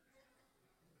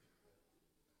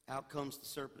 Out comes the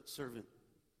servant.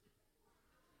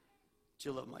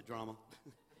 Chill up my drama.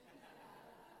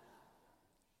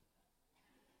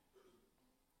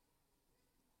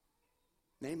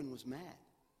 Naaman was mad.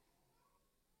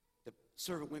 The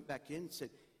servant went back in and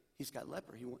said, he's got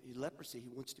leprosy.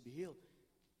 He wants to be healed.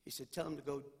 He said, tell him to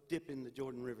go dip in the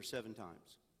Jordan River 7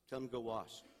 times. Tell him to go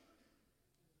wash.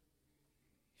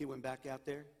 He went back out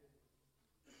there.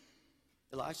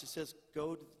 Elisha says,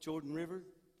 go to the Jordan River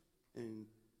and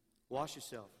wash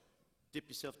yourself. Dip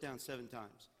yourself down 7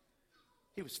 times.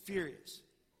 He was furious.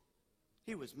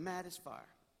 He was mad as fire.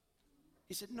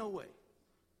 He said, no way.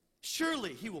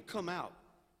 Surely he will come out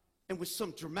and with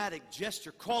some dramatic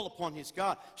gesture call upon his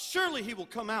God. Surely he will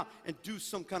come out and do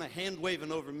some kind of hand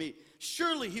waving over me.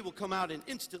 Surely he will come out and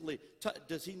instantly,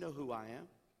 does he know who I am?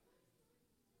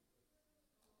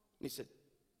 And he said,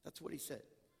 that's what he said.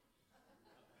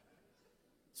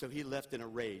 So he left in a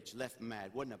rage, left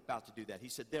mad, wasn't about to do that. He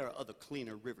said, there are other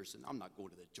cleaner rivers, and I'm not going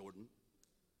to the Jordan.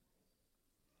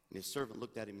 And his servant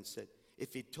looked at him and said,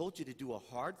 if he told you to do a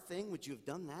hard thing, would you have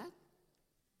done that?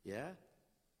 Yeah?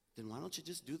 Then why don't you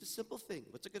just do the simple thing?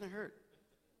 What's it going to hurt?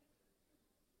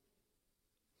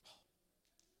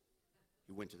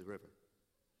 He went to the river,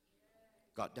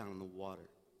 got down in the water.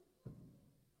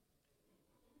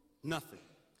 Nothing.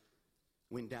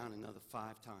 Went down another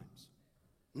 5 times.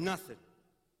 Nothing.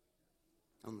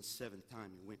 On the 7th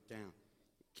time, he went down,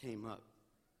 came up,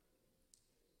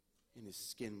 and his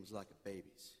skin was like a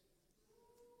baby's.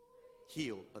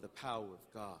 Healed by the power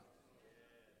of God.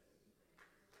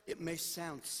 It may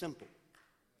sound simple.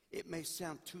 It may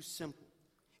sound too simple.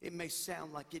 It may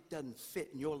sound like it doesn't fit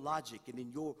in your logic and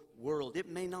in your world. It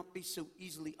may not be so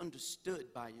easily understood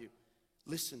by you.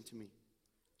 Listen to me.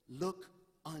 Look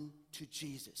unto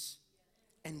Jesus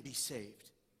and be saved.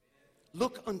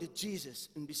 Look unto Jesus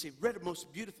and be saved. Read a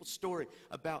most beautiful story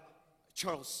about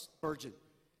Charles Spurgeon,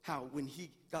 how when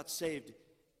he got saved,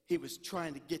 he was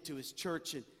trying to get to his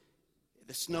church, and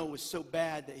the snow was so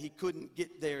bad that he couldn't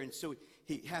get there, and so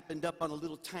he happened up on a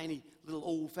little tiny, little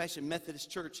old-fashioned Methodist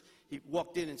church. He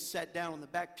walked in and sat down on the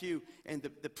back pew, and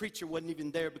the preacher wasn't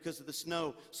even there because of the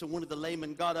snow, so one of the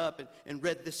laymen got up and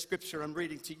read this scripture I'm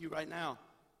reading to you right now.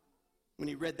 When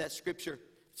he read that scripture, it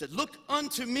said, look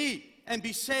unto me and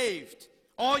be saved,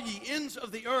 all ye ends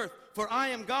of the earth, for I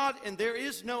am God and there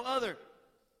is no other.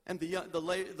 And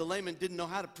the layman didn't know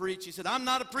how to preach. He said, I'm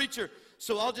not a preacher,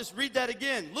 so I'll just read that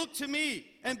again. Look to me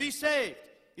and be saved.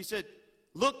 He said,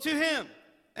 look to him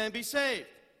and be saved,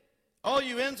 all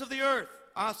you ends of the earth.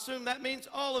 I assume that means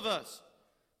all of us.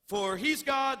 For he's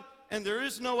God and there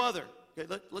is no other. Okay,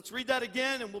 let's read that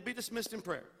again and we'll be dismissed in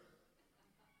prayer.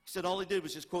 He said all he did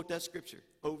was just quote that scripture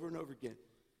over and over again.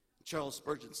 Charles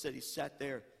Spurgeon said he sat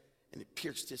there and it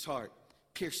pierced his heart,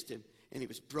 pierced him, and he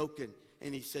was broken.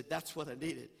 And he said, that's what I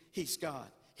needed. He's God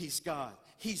He's God.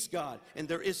 He's God. And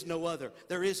there is no other.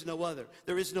 There is no other.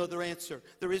 There is no other answer.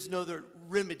 There is no other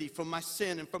remedy for my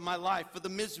sin and for my life, for the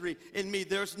misery in me.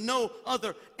 There's no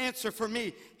other answer for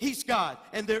me. He's God,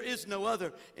 and there is no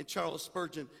other. And Charles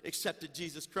Spurgeon accepted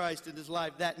Jesus Christ in his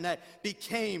life that night,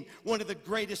 became one of the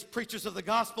greatest preachers of the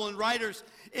gospel and writers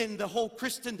in the whole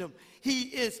Christendom. He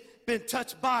is been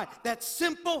touched by that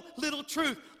simple little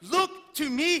truth. Look to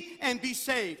me and be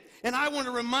saved. And I want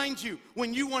to remind you,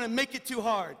 when you want to make it too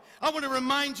hard, I want to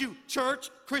remind you, church,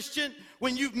 Christian,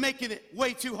 when you're making it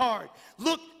way too hard,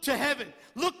 look to heaven.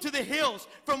 Look to the hills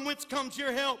from whence comes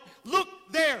your help. Look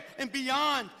there, and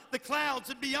beyond the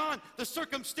clouds and beyond the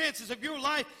circumstances of your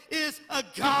life is a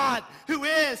God who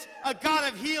is a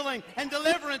God of healing and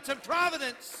deliverance and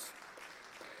providence.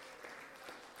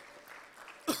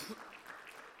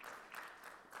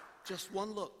 Just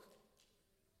one look.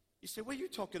 You say, what are you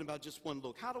talking about, just one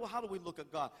look? How do we look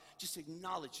at God? Just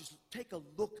acknowledge, just take a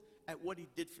look at what he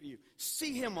did for you.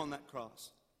 See him on that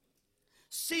cross.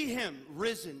 See him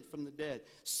risen from the dead.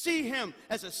 See him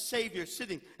as a Savior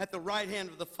sitting at the right hand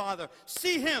of the Father.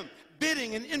 See him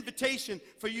bidding an invitation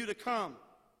for you to come.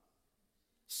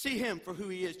 See him for who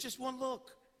he is. Just one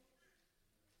look.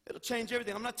 It'll change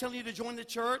everything. I'm not telling you to join the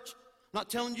church. I'm not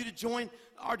telling you to join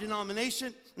our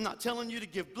denomination. I'm not telling you to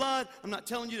give blood. I'm not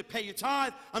telling you to pay your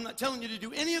tithe. I'm not telling you to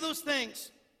do any of those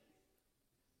things.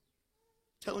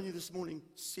 I'm telling you this morning,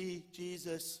 see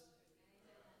Jesus.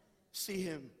 See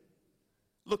him.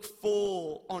 Look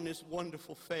full on his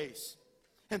wonderful face.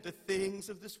 And the things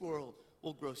of this world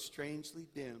will grow strangely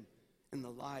dim in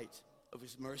the light of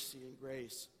his mercy and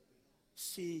grace.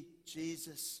 See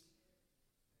Jesus.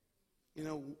 You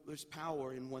know, there's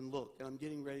power in one look, and I'm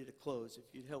getting ready to close, if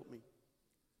you'd help me.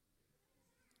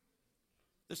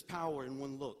 There's power in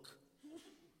one look.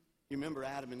 You remember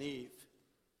Adam and Eve.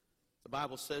 The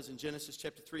Bible says in Genesis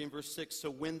chapter 3 and verse 6,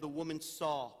 so when the woman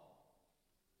saw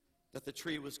that the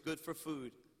tree was good for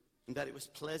food, and that it was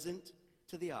pleasant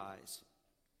to the eyes,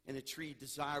 and a tree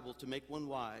desirable to make one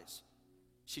wise,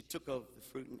 she took of the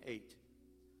fruit and ate.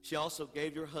 She also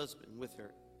gave her husband with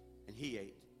her, and he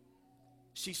ate.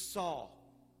 She saw,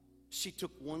 she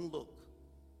took one look.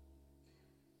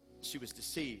 She was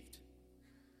deceived.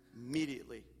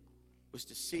 Immediately was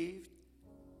deceived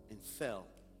and fell.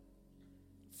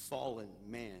 Fallen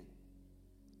man.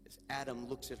 As Adam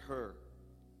looks at her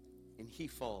and he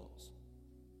falls.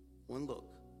 One look.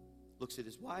 Looks at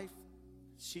his wife.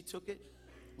 She took it.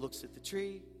 Looks at the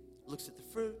tree. Looks at the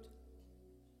fruit.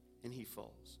 And he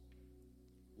falls.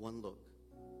 One look.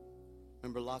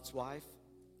 Remember Lot's wife?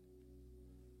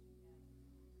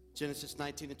 Genesis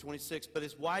 19 and 26. But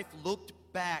his wife looked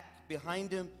back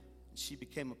behind him, and she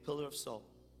became a pillar of salt.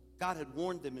 God had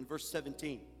warned them in verse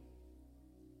 17.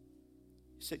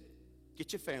 He said,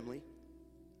 get your family,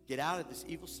 get out of this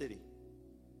evil city,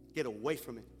 get away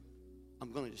from it.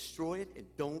 I'm going to destroy it, and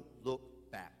don't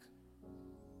look back.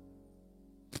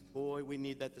 Boy, we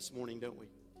need that this morning, don't we?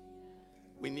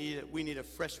 We need a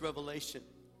fresh revelation,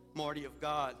 Marty, of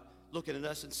God looking at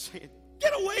us and saying,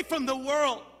 get away from the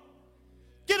world.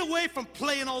 Get away from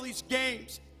playing all these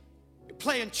games. You're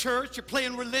playing church, you're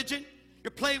playing religion,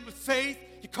 you're playing with faith,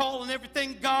 you're calling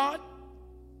everything God.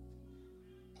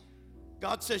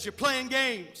 God says you're playing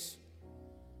games,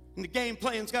 and the game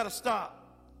playing's got to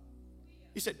stop.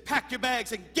 He said, pack your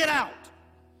bags and get out.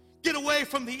 Get away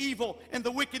from the evil and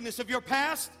the wickedness of your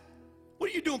past. What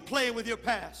are you doing playing with your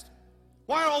past?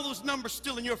 Why are all those numbers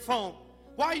still in your phone?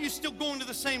 Why are you still going to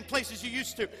the same places you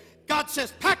used to? God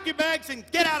says, pack your bags and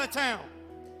get out of town.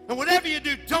 And whatever you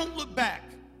do, don't look back.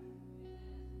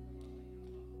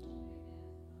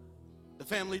 The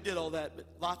family did all that, but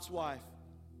Lot's wife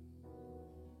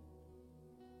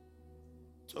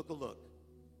took a look.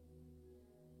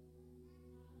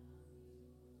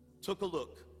 Took a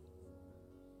look.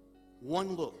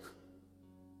 One look.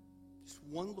 Just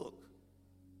one look.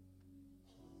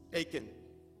 Achan,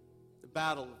 the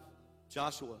battle of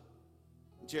Joshua,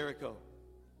 Jericho.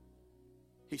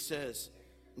 He says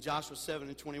in Joshua 7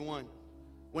 and 21,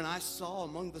 when I saw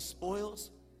among the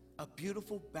spoils a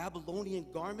beautiful Babylonian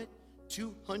garment,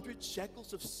 200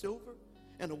 shekels of silver,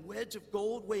 and a wedge of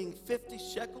gold weighing 50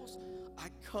 shekels, I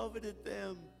coveted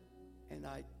them and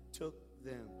I took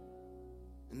them.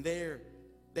 And there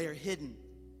they are hidden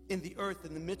in the earth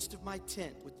in the midst of my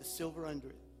tent with the silver under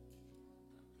it.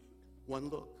 One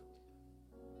look.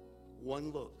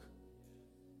 One look.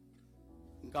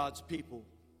 And God's people,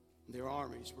 their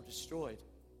armies were destroyed.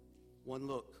 One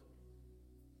look.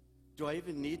 Do I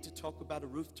even need to talk about a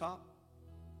rooftop?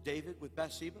 David with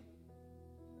Bathsheba?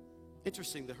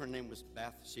 Interesting that her name was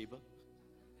Bathsheba.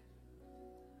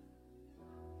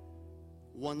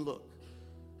 One look.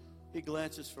 He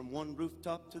glances from one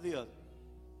rooftop to the other.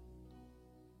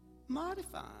 Mighty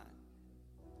fine.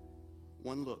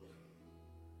 One look.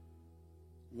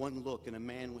 One look, and a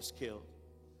man was killed,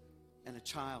 and a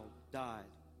child died.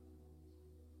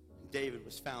 David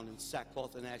was found in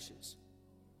sackcloth and ashes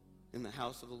in the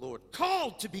house of the Lord,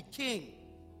 called to be king,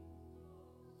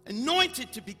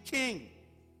 anointed to be king.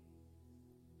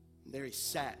 And there he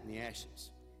sat in the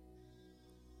ashes.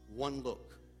 One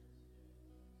look.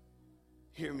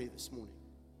 Hear me this morning.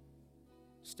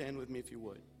 Stand with me if you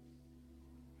would.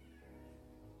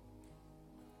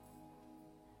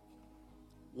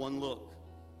 One look.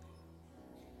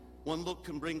 One look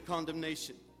can bring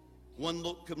condemnation. One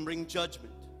look can bring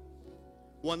judgment.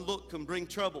 One look can bring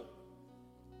trouble.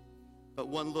 But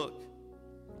one look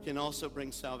can also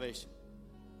bring salvation.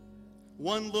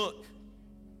 One look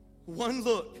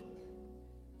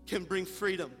can bring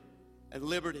freedom and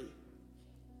liberty.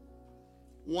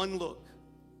 One look.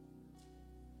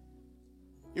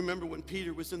 You remember when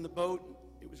Peter was in the boat,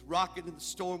 it was rocking and the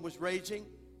storm was raging?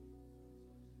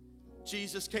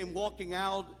 Jesus came walking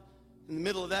out in the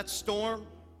middle of that storm.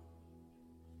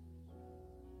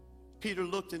 Peter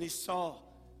looked and he saw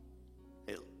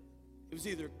it was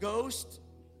either a ghost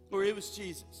or it was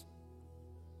Jesus.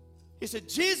 He said,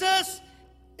 Jesus,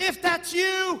 if that's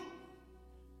you,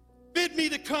 bid me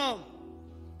to come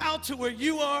out to where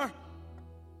you are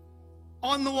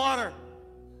on the water.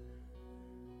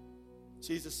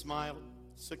 Jesus smiled,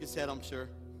 shook his head, I'm sure.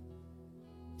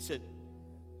 He said,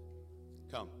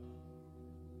 come.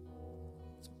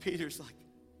 So Peter's like,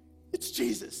 it's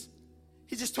Jesus.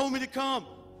 He just told me to come,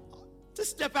 to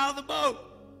step out of the boat.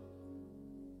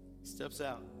 He steps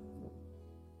out.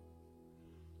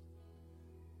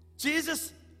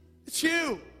 Jesus, it's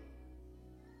you.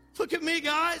 Look at me,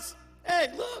 guys.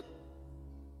 Hey, look.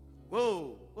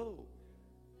 Whoa, whoa.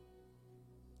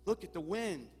 Look at the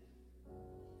wind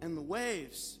and the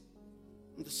waves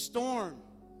and the storm.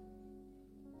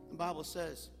 The Bible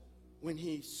says, when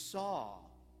he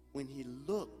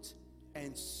looked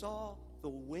and saw the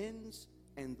winds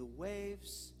and the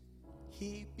waves,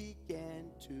 he began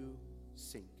to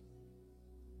sink.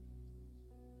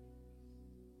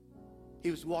 He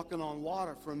was walking on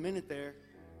water for a minute there.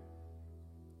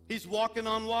 He's walking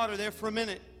on water there for a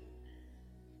minute.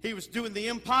 He was doing the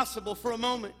impossible for a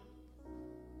moment.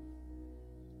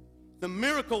 The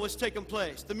miracle was taking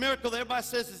place. The miracle that everybody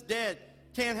says is dead.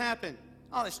 Can't happen.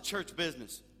 Oh, that's church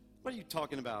business. What are you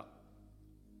talking about?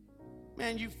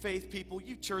 Man, you faith people,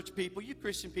 you church people, you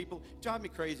Christian people, drive me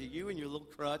crazy. You and your little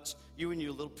crutch, you and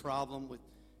your little problem with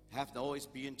having to always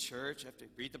be in church, have to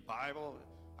read the Bible.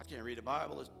 I can't read the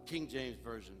Bible. It's King James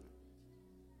Version.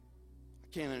 I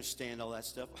can't understand all that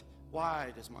stuff.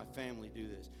 Why does my family do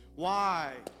this?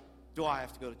 Why do I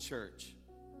have to go to church?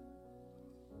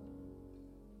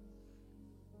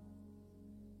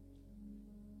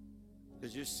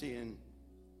 Because you're seeing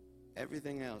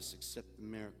everything else except the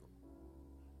miracle.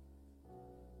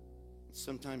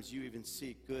 Sometimes you even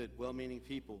see good, well-meaning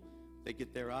people. They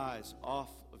get their eyes off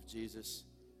of Jesus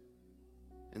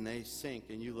and they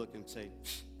sink, and you look and say,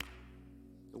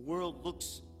 the world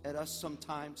looks at us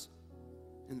sometimes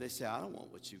and they say, I don't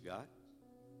want what you got.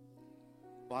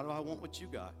 Why do I want what you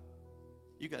got?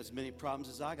 You got as many problems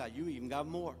as I got. You even got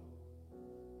more.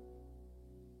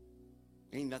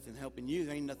 Ain't nothing helping you.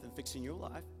 There ain't nothing fixing your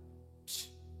life.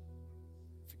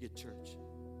 Forget church.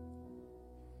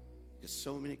 Because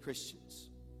so many Christians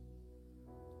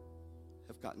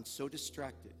have gotten so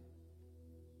distracted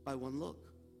by one look.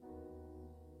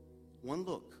 One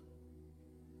look.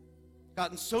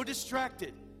 Gotten so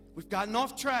distracted. We've gotten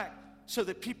off track so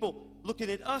that people looking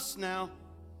at us now,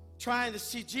 trying to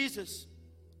see Jesus,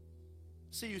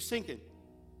 see you sinking.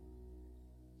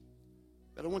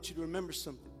 But I want you to remember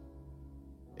something.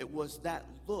 It was that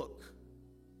look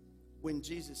when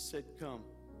Jesus said, come.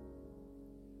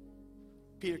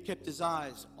 Peter kept his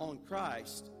eyes on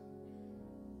Christ.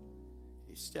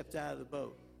 He stepped out of the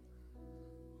boat.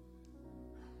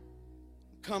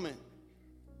 Coming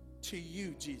to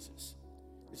you, Jesus.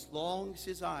 As long as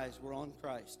his eyes were on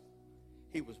Christ,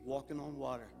 he was walking on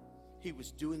water. He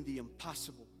was doing the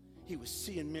impossible. He was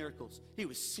seeing miracles. He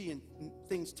was seeing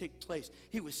things take place.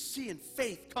 He was seeing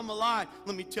faith come alive.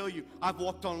 Let me tell you, I've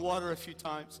walked on water a few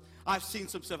times. I've seen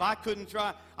some stuff. I couldn't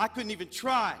even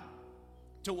try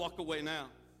to walk away now.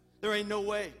 There ain't no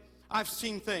way. I've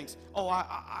seen things. Oh,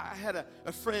 I had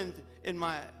a friend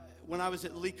when I was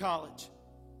at Lee College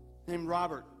named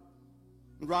Robert.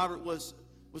 And Robert was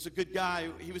a good guy.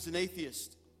 He was an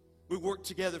atheist. We worked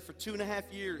together for 2.5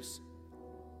 years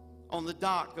on the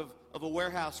dock of a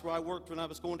warehouse where I worked when I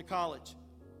was going to college.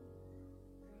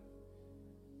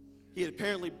 He had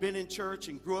apparently been in church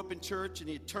and grew up in church, and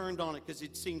he had turned on it because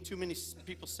he'd seen too many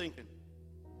people sinking.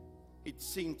 He'd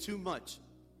seen too much.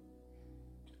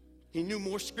 He knew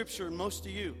more scripture than most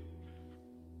of you.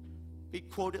 He'd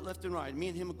quote it left and right. Me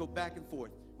and him would go back and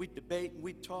forth. We'd debate and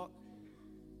we'd talk.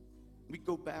 We'd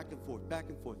go back and forth, back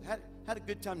and forth. Had a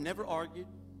good time, never argued.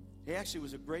 He actually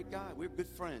was a great guy. We were good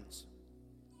friends.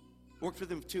 Worked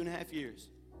with him for 2.5 years.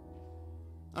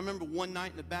 I remember one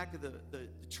night in the back of the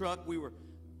truck, we were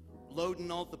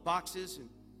loading all the boxes, and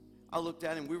I looked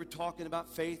at him. We were talking about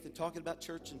faith and talking about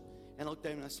church, and I looked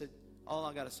at him and I said, all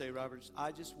I got to say, Robert, is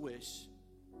I just wish.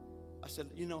 I said,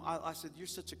 I said, you're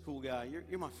such a cool guy.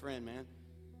 You're my friend, man.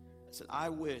 I said, I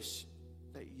wish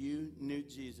that you knew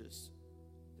Jesus,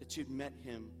 that you'd met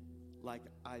him like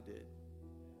I did.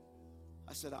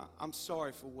 I said, I'm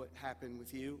sorry for what happened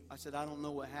with you. I said, I don't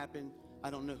know what happened. I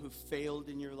don't know who failed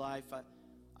in your life.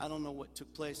 I don't know what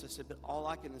took place. I said, but all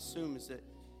I can assume is that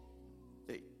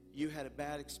you had a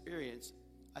bad experience.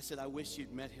 I said, I wish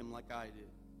you'd met him like I did,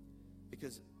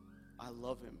 because I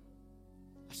love him.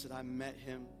 I said, I met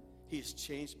him. He has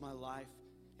changed my life,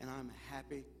 and I'm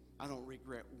happy. I don't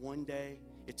regret one day.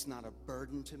 It's not a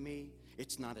burden to me.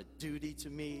 It's not a duty to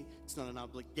me. It's not an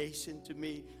obligation to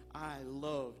me. I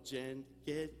love Jen.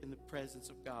 Get in the presence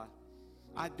of God.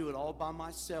 I do it all by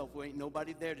myself. There ain't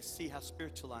nobody there to see how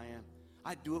spiritual I am.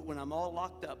 I do it when I'm all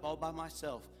locked up, all by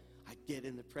myself. I get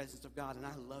in the presence of God, and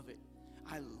I love it.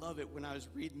 I love it. When I was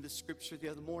reading the scripture the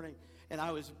other morning, and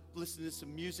I was listening to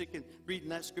some music and reading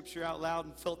that scripture out loud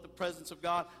and felt the presence of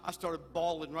God, I started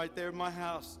bawling right there in my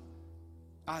house.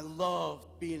 I loved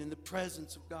being in the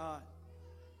presence of God.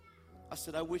 I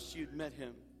said, I wish you'd met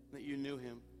him, that you knew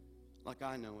him like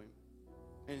I know him.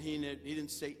 And he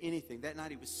didn't say anything. That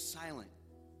night he was silent.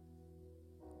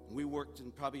 And we worked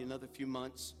in probably another few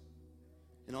months.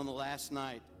 And on the last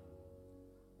night,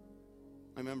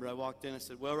 I remember I walked in. I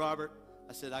said, well, Robert,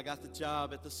 I said, I got the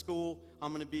job at the school.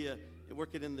 I'm going to be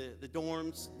working in the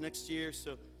dorms next year,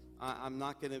 so I'm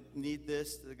not going to need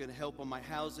this. They're going to help on my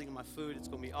housing and my food. It's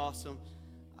going to be awesome.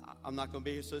 I'm not going to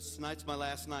be here, so tonight's my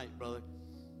last night, brother.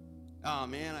 Oh,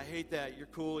 man, I hate that. You're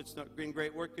cool. It's been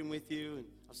great working with you. And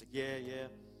I was like, yeah.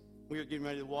 We were getting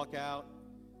ready to walk out.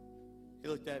 He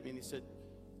looked at me and he said,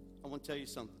 I want to tell you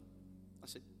something. I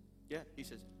said, yeah. He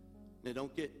says, now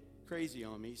don't get crazy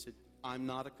on me. He said, I'm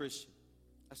not a Christian.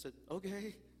 I said,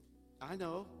 okay, I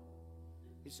know.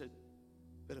 He said,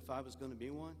 but if I was going to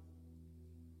be one,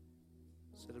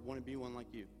 I said, I'd want to be one like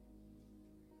you.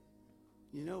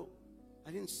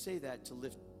 I didn't say that to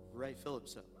lift Ray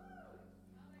Phillips up.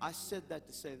 I said that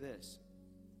to say this.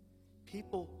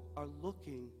 People are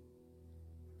looking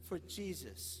for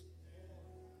Jesus.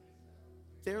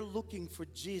 They're looking for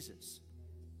Jesus.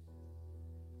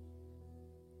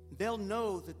 They'll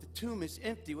know that the tomb is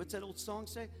empty. What's that old song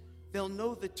say? They'll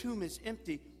know the tomb is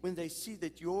empty when they see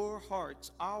that your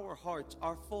hearts, our hearts,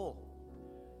 are full.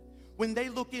 When they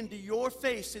look into your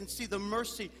face and see the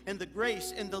mercy and the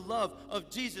grace and the love of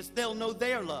Jesus, they'll know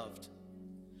they are loved.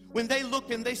 When they look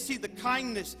and they see the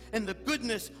kindness and the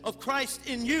goodness of Christ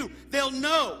in you, they'll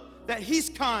know that he's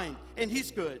kind and he's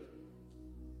good.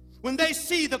 When they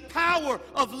see the power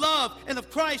of love and of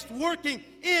Christ working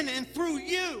in and through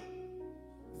you,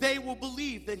 they will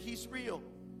believe that he's real.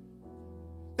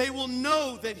 They will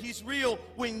know that he's real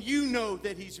when you know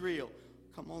that he's real.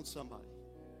 Come on, somebody.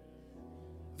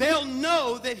 They'll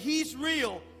know that he's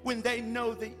real when they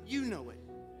know that you know it.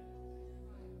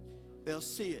 They'll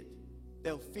see it.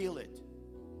 They'll feel it.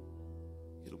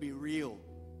 It'll be real.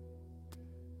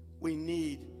 We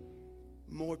need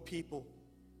more people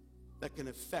that can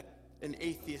affect an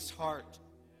atheist's heart,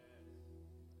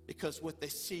 because what they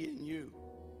see in you,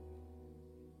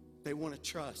 they want to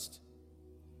trust.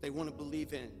 They want to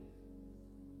believe in.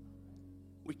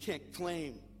 We can't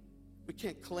claim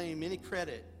any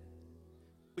credit.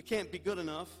 We can't be good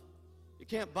enough. You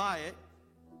can't buy it.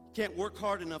 You can't work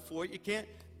hard enough for it. You can't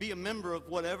be a member of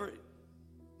whatever.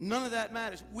 None of that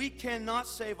matters. We cannot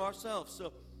save ourselves.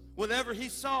 So whatever he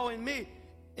saw in me,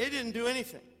 it didn't do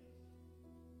anything.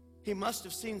 He must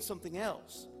have seen something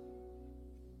else.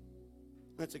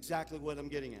 That's exactly what I'm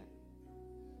getting at.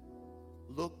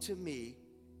 Look to me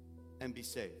and be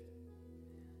saved.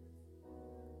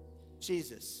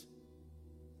 Jesus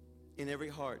in every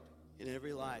heart, in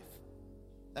every life.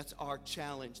 That's our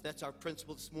challenge. That's our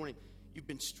principle this morning. You've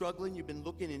been struggling. You've been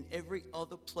looking in every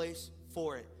other place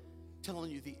for it.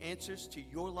 Telling you the answers to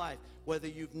your life, whether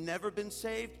you've never been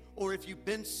saved or if you've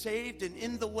been saved and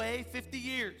in the way 50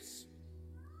 years.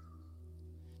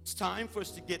 It's time for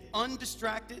us to get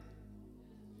undistracted,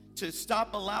 to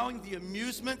stop allowing the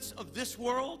amusements of this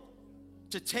world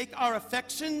to take our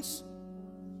affections,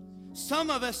 Some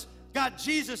of us got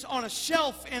Jesus on a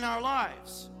shelf in our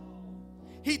lives.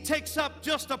 He takes up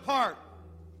just a part.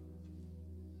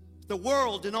 The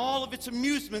world and all of its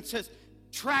amusements has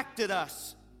attracted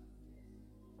us,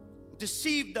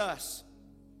 deceived us,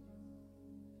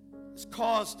 has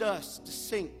caused us to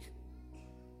sink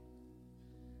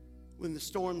when the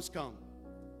storms come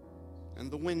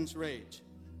and the winds rage.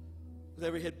 With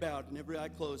every head bowed and every eye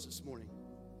closed this morning,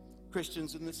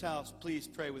 Christians in this house, please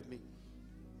pray with me.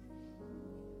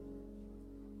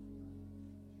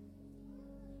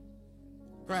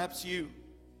 Perhaps you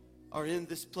are in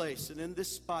this place and in this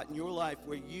spot in your life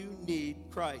where you need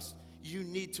Christ. You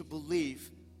need to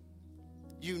believe.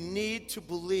 You need to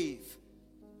believe.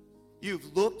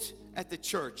 You've looked at the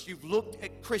church. You've looked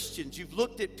at Christians. You've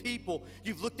looked at people.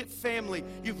 You've looked at family.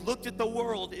 You've looked at the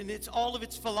world and all of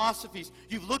its philosophies.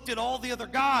 You've looked at all the other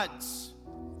gods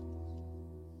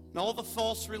and all the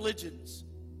false religions.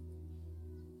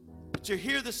 But you're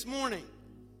here this morning.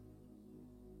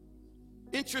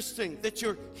 Interesting that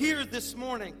you're here this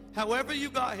morning, however you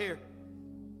got here.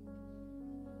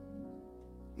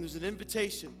 And there's an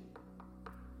invitation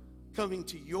coming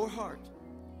to your heart.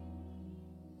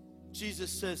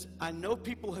 Jesus says, I know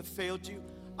people have failed you.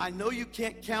 I know you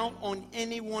can't count on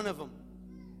any one of them.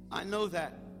 I know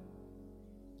that.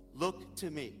 Look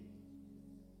to me.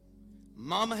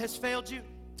 Mama has failed you.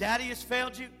 Daddy has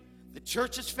failed you. The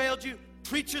church has failed you.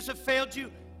 Preachers have failed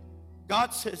you.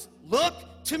 God says,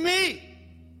 look to me.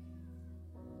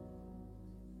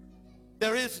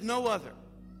 There is no other.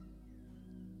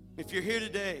 If you're here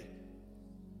today,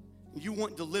 you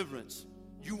want deliverance,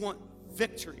 you want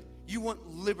victory, you want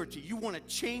liberty, you want a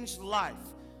changed life,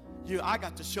 I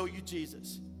got to show you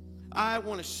Jesus. I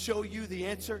want to show you the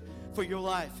answer for your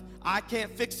life. I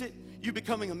can't fix it. You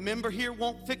becoming a member here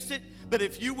won't fix it. But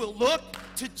if you will look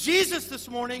to Jesus this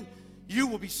morning, you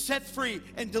will be set free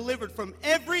and delivered from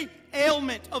every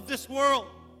ailment of this world,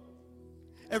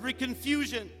 every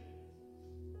confusion.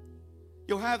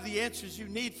 You'll have the answers you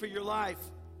need for your life.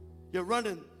 You're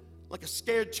running like a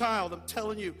scared child. I'm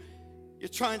telling you, you're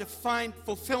trying to find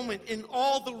fulfillment in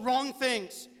all the wrong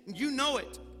things, and you know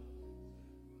it.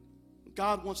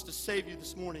 God wants to save you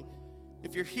this morning.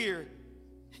 If you're here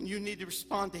and you need to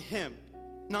respond to Him,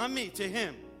 not me, to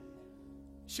Him,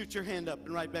 shoot your hand up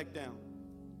and write back down.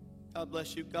 God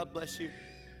bless you. God bless you.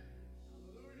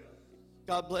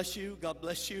 God bless you. God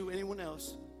bless you. Anyone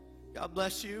else? God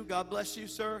bless you. God bless you,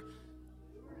 sir.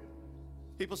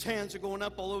 People's hands are going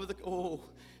up all over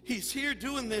He's here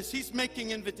doing this. He's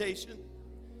making invitation.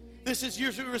 This is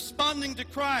you responding to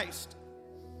Christ.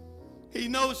 He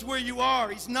knows where you are.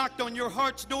 He's knocked on your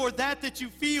heart's door. That you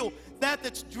feel,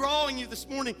 that's drawing you this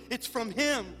morning, it's from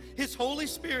Him. His Holy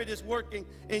Spirit is working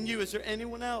in you. Is there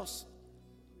anyone else?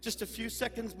 Just a few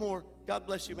seconds more. God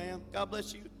bless you, ma'am. God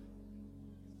bless you.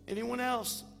 Anyone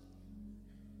else?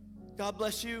 God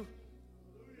bless you.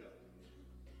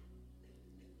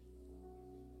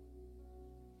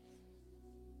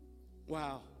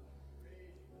 Wow.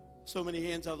 So many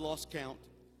hands I've lost count.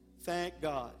 Thank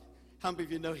God. How many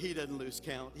of you know He doesn't lose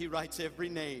count? He writes every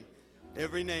name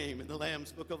in the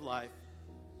Lamb's Book of Life.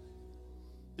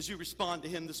 As you respond to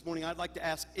Him this morning, I'd like to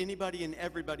ask anybody and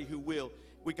everybody who will.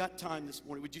 We got time this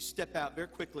morning. Would you step out very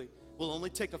quickly? We'll only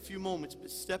take a few moments, but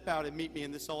step out and meet me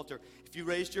in this altar. If you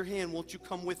raised your hand, won't you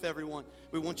come with everyone?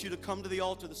 We want you to come to the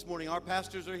altar this morning. Our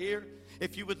pastors are here.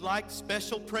 If you would like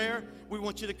special prayer, we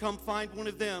want you to come find one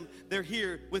of them. They're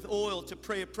here with oil to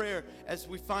pray a prayer, as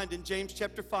we find in James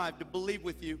chapter 5, to believe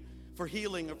with you for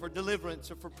healing or for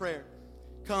deliverance or for prayer.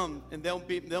 Come, and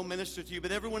they'll minister to you.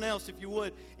 But everyone else, if you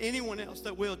would, anyone else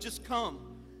that will, just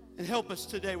come and help us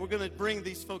today. We're going to bring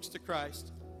these folks to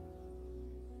Christ.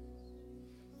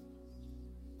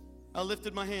 I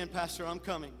lifted my hand, Pastor. I'm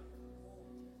coming.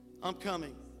 I'm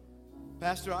coming.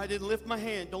 Pastor, I didn't lift my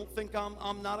hand. Don't think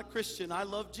I'm not a Christian. I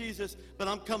love Jesus, but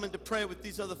I'm coming to pray with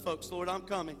these other folks. Lord, I'm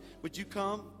coming. Would you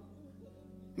come?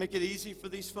 Make it easy for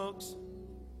these folks.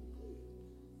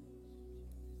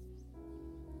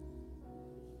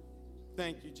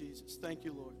 Thank you, Jesus. Thank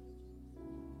you, Lord.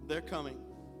 They're coming.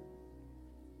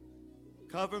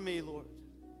 Cover me, Lord.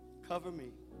 Cover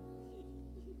me.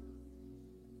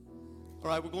 All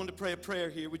right, we're going to pray a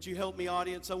prayer here. Would you help me,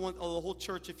 audience? I want the whole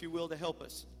church, if you will, to help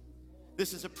us.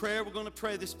 This is a prayer we're going to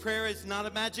pray. This prayer is not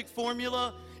a magic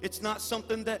formula. It's not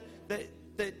something that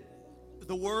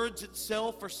the words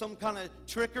itself are some kind of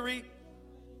trickery.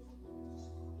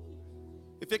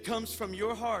 If it comes from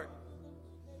your heart,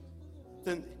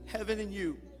 then heaven and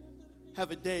you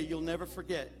have a day you'll never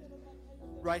forget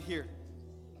right here.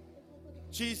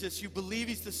 Jesus, you believe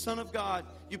He's the Son of God.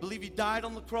 You believe He died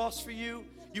on the cross for you.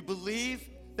 You believe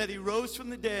that he rose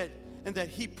from the dead, and that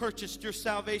he purchased your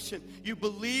salvation. You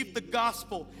believe the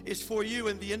gospel is for you,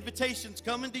 and the invitation's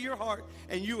come into your heart,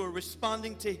 and you are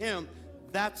responding to him.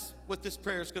 That's what this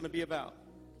prayer is going to be about.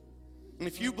 And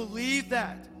if you believe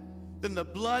that, then the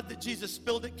blood that Jesus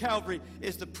spilled at Calvary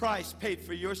is the price paid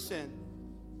for your sin.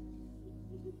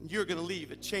 You're going to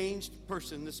leave a changed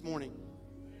person this morning.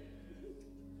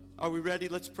 Are we ready?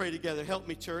 Let's pray together. Help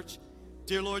me, church.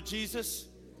 Dear Lord Jesus,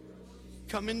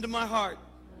 come into my heart.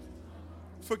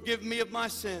 Forgive me of my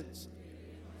sins.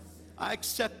 I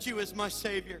accept you as my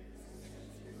Savior.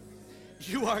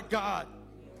 You are God,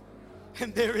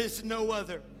 and there is no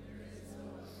other.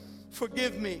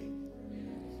 Forgive me.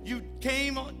 You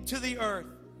came to the earth.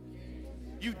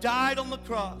 You died on the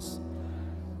cross.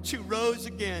 You rose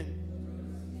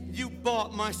again. You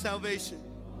bought my salvation.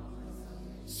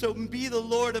 So be the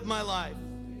Lord of my life.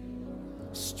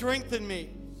 Strengthen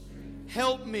me.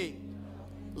 Help me.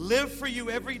 Live for you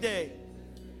every day.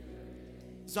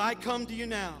 As I come to you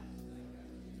now,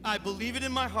 I believe it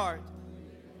in my heart.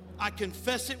 I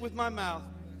confess it with my mouth.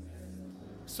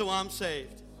 So I'm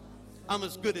saved. I'm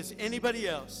as good as anybody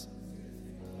else.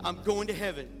 I'm going to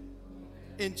heaven.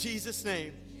 In Jesus'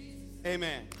 name,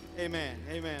 amen. Amen.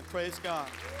 Amen. Praise God.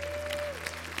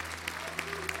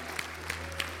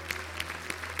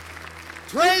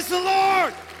 Praise the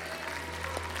Lord.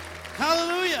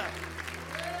 Hallelujah.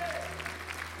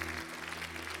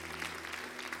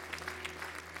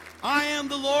 I am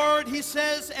the Lord, he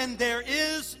says, and there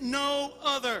is no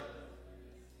other.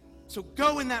 So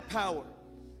go in that power.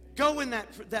 Go in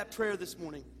that prayer this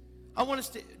morning. I want us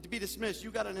to be dismissed.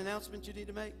 You got an announcement you need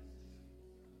to make?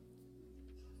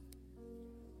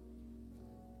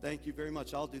 Thank you very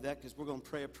much. I'll do that because we're going to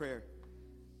pray a prayer.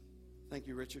 Thank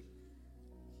you, Richard.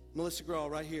 Melissa Grawl,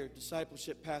 right here,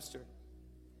 discipleship pastor.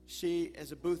 She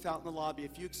has a booth out in the lobby.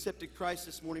 If you accepted Christ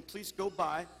this morning, please go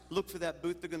by, look for that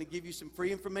booth. They're going to give you some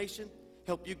free information,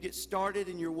 help you get started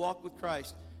in your walk with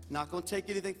Christ. Not going to take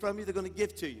anything from you. They're going to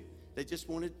give to you. They just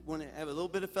want to have a little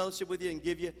bit of fellowship with you and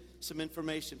give you some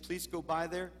information. Please go by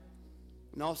there.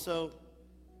 And also,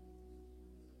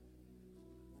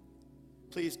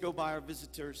 please go by our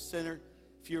visitor center.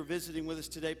 If you're visiting with us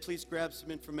today, please grab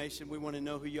some information. We want to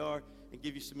know who you are and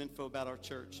give you some info about our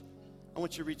church. I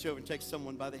want you to reach over and take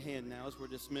someone by the hand now as we're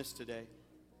dismissed today.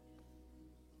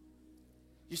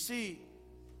 You see,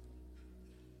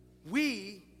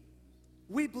 we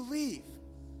believe.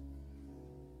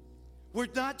 We're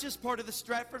not just part of the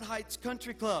Stratford Heights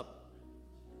Country Club.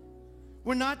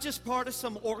 We're not just part of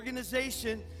some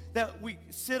organization that we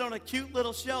sit on a cute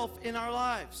little shelf in our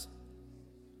lives.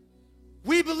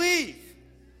 We believe.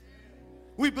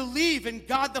 We believe in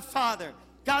God the Father,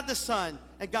 God the Son,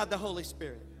 and God the Holy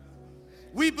Spirit.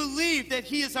 We believe that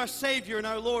he is our Savior and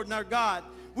our Lord and our God.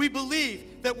 We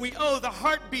believe that we owe the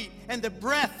heartbeat and the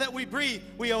breath that we breathe.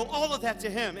 We owe all of that to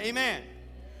him. Amen.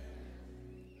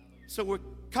 So we're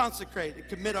consecrate and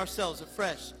commit ourselves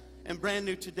afresh and brand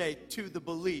new today to the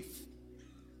belief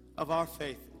of our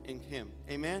faith in him.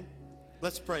 Amen.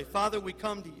 Let's pray. Father, we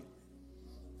come to you.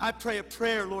 I pray a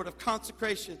prayer, Lord, of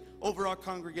consecration over our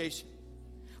congregation.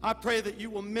 I pray that you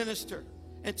will minister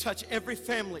and touch every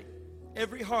family,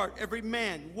 every heart, every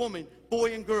man, woman,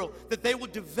 boy, and girl, that they will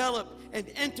develop an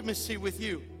intimacy with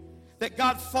you, that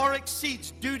God far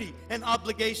exceeds duty and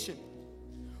obligation.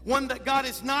 One that God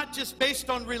is not just based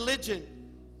on religion,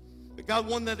 but God,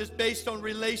 one that is based on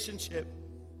relationship.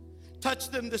 Touch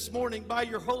them this morning by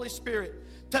your Holy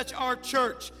Spirit. Touch our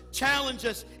church. Challenge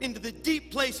us into the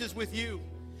deep places with you.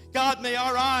 God, may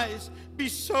our eyes be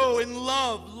so in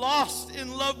love, lost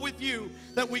in love with you,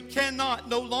 that we cannot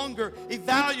no longer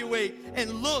evaluate and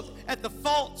look at the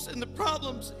faults and the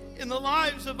problems in the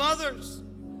lives of others.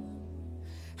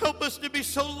 Help us to be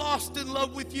so lost in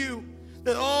love with you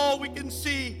that all we can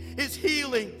see is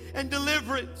healing and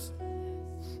deliverance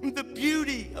and the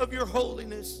beauty of your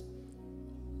holiness.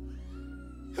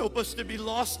 Help us to be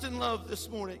lost in love this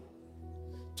morning.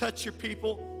 Touch your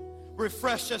people.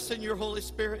 Refresh us in your Holy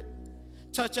Spirit.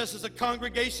 Touch us as a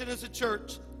congregation, as a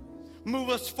church. Move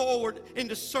us forward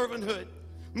into servanthood.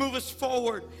 Move us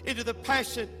forward into the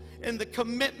passion and the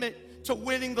commitment to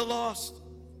winning the lost.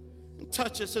 And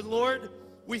touch us. And Lord,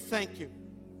 we thank you.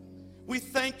 We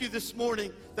thank you this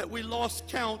morning that we lost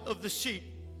count of the sheep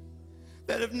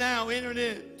that have now entered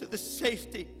into the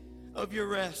safety of your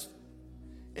rest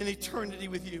in eternity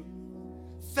with you.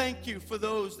 Thank you for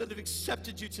those that have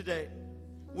accepted you today.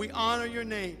 We honor your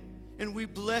name and we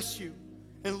bless you.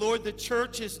 And Lord, the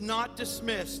church is not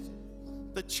dismissed.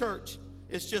 The church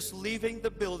is just leaving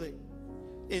the building.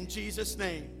 In Jesus'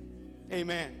 name,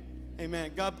 amen.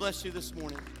 Amen. God bless you this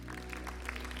morning.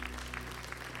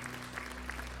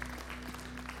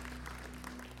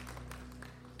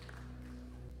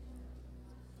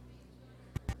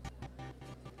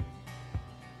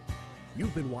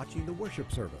 You've been watching the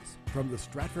worship service from the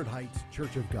Stratford Heights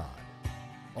Church of God.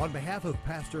 On behalf of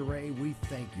Pastor Ray, we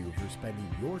thank you for spending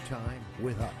your time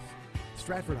with us.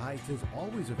 Stratford Heights is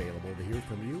always available to hear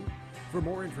from you. For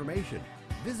more information,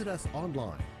 visit us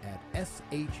online at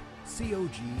shcog.com.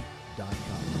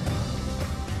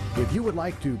 If you would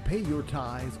like to pay your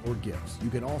tithes or gifts,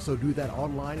 you can also do that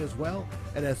online as well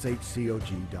at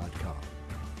shcog.com.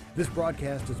 This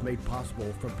broadcast is made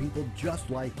possible from people just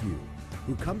like you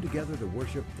who come together to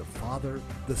worship the Father,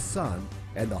 the Son,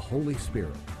 and the Holy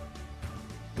Spirit.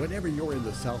 Whenever you're in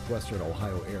the southwestern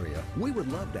Ohio area, we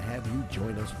would love to have you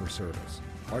join us for service.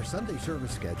 Our Sunday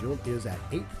service schedule is at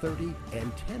 8:30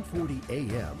 and 10:40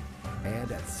 a.m.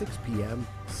 and at 6 p.m.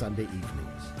 Sunday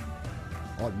evenings.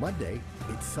 On Monday,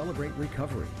 it's Celebrate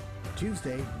Recovery.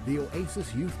 Tuesday, the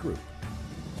Oasis Youth Group.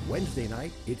 Wednesday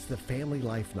night, it's the Family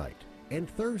Life Night. And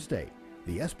Thursday,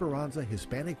 the Esperanza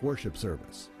Hispanic Worship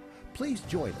Service. Please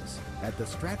join us at the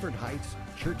Stratford Heights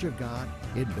Church of God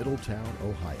in Middletown,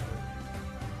 Ohio.